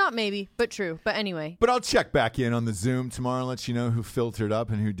 Not maybe, but true. But anyway. But I'll check back in on the Zoom tomorrow and let you know who filtered up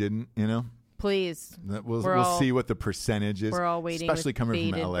and who didn't. You know. Please. We'll see what the percentage is. We're all waiting, especially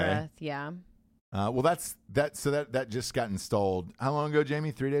coming from LA. Breath. Yeah. Well, that's that. So that just got installed. How long ago,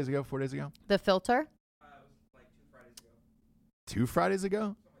 Jamie? 3 days ago? 4 days ago? The filter? It was like 2 Fridays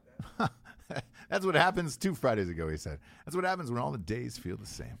ago. 2 Fridays ago? That's what happens 2 Fridays ago, he said. That's what happens when all the days feel the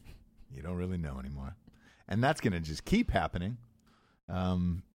same. You don't really know anymore. And that's going to just keep happening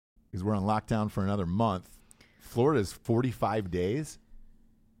because we're on lockdown for another month. Florida's 45 days.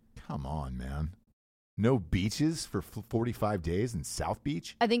 Come on, man. No beaches for 45 days in South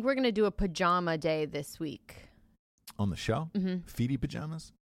Beach? I think we're going to do a pajama day this week. On the show? Mm-hmm. Feety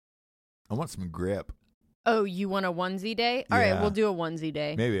pajamas? I want some grip. Oh, you want a onesie day? All right, we'll do a onesie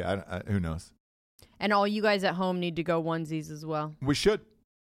day. Maybe. Who knows? And all you guys at home need to go onesies as well. We should.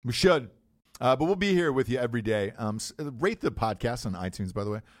 But we'll be here with you every day. Rate the podcast on iTunes, by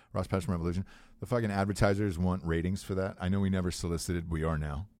the way. Ross Patterson Revolution. The fucking advertisers want ratings for that. I know we never solicited. We are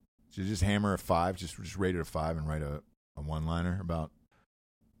now. So just hammer a 5. Just rate it a 5 and write a one-liner about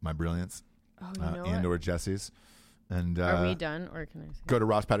my brilliance. Oh, you know and or Jesse's. And are we done, or can I say? Go to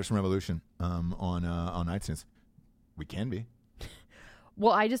Ross Patterson Revolution on iTunes. We can be.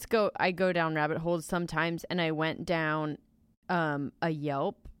 Well, I go down rabbit holes sometimes, and I went down a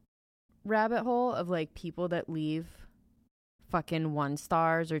Yelp rabbit hole of like people that leave fucking 1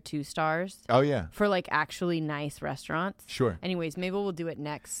 stars or 2 stars. Oh yeah, for like actually nice restaurants. Sure. Anyways, maybe we'll do it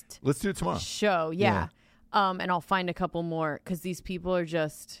next. Let's do it tomorrow. Show, yeah. And I'll find a couple more because these people are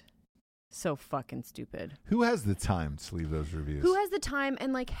just so fucking stupid. Who has the time to leave those reviews? Who has the time?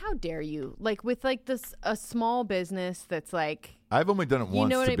 And like, how dare you? Like with like this a small business that's like. I've only done it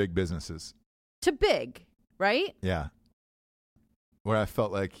once to big businesses. To big, right? Yeah. Where I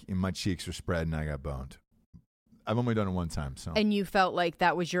felt like my cheeks were spread and I got boned. I've only done it one time. So. And you felt like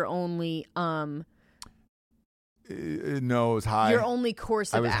that was your only no, it was high. Your only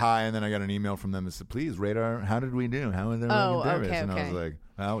course of I was high, and then I got an email from them that said, "Please rate how did we do? How was okay. And I was like,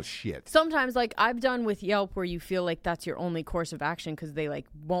 "Oh shit." Sometimes, like I've done with Yelp, where you feel like that's your only course of action because they like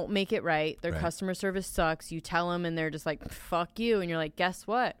won't make it right. Their customer service sucks. You tell them, and they're just like, "Fuck you," and you're like, "Guess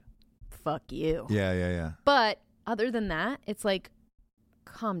what? Fuck you." Yeah. But other than that, it's like,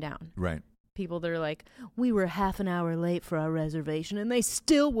 calm down. Right. People that are like, we were half an hour late for our reservation and they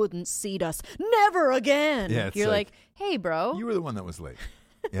still wouldn't seat us. Never again. Yeah, you're like, hey, bro. You were the one that was late.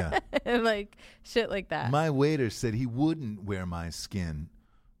 Yeah. Like shit like that. My waiter said he wouldn't wear my skin.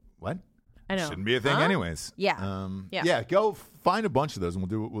 What? I know. Shouldn't be a thing anyways. Yeah. Yeah, go find a bunch of those and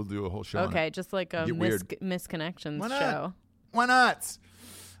we'll do a whole show. Okay, just like a misconnections show. Why not?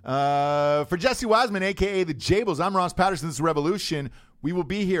 For Jesse Wiseman, a.k.a. The Jables, I'm Ross Patterson. This is Revolution. We will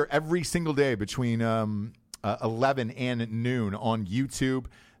be here every single day between 11 and noon on YouTube.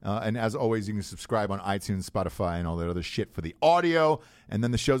 And as always, you can subscribe on iTunes, Spotify, and all that other shit for the audio. And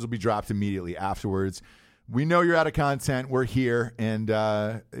then the shows will be dropped immediately afterwards. We know you're out of content. We're here. And,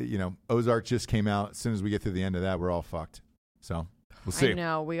 Ozark just came out. As soon as we get to the end of that, we're all fucked. So we'll see. I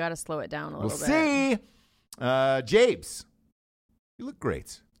know. We got to slow it down a little bit. We'll see. Jabes, you look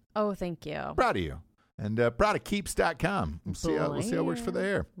great. Oh, thank you. Proud of you. And proudofkeeps.com. We'll see how it works for the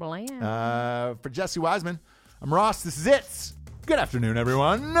hair. For Jesse Wiseman, I'm Ross. This is it. Good afternoon,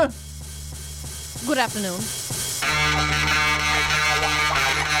 everyone. Good afternoon.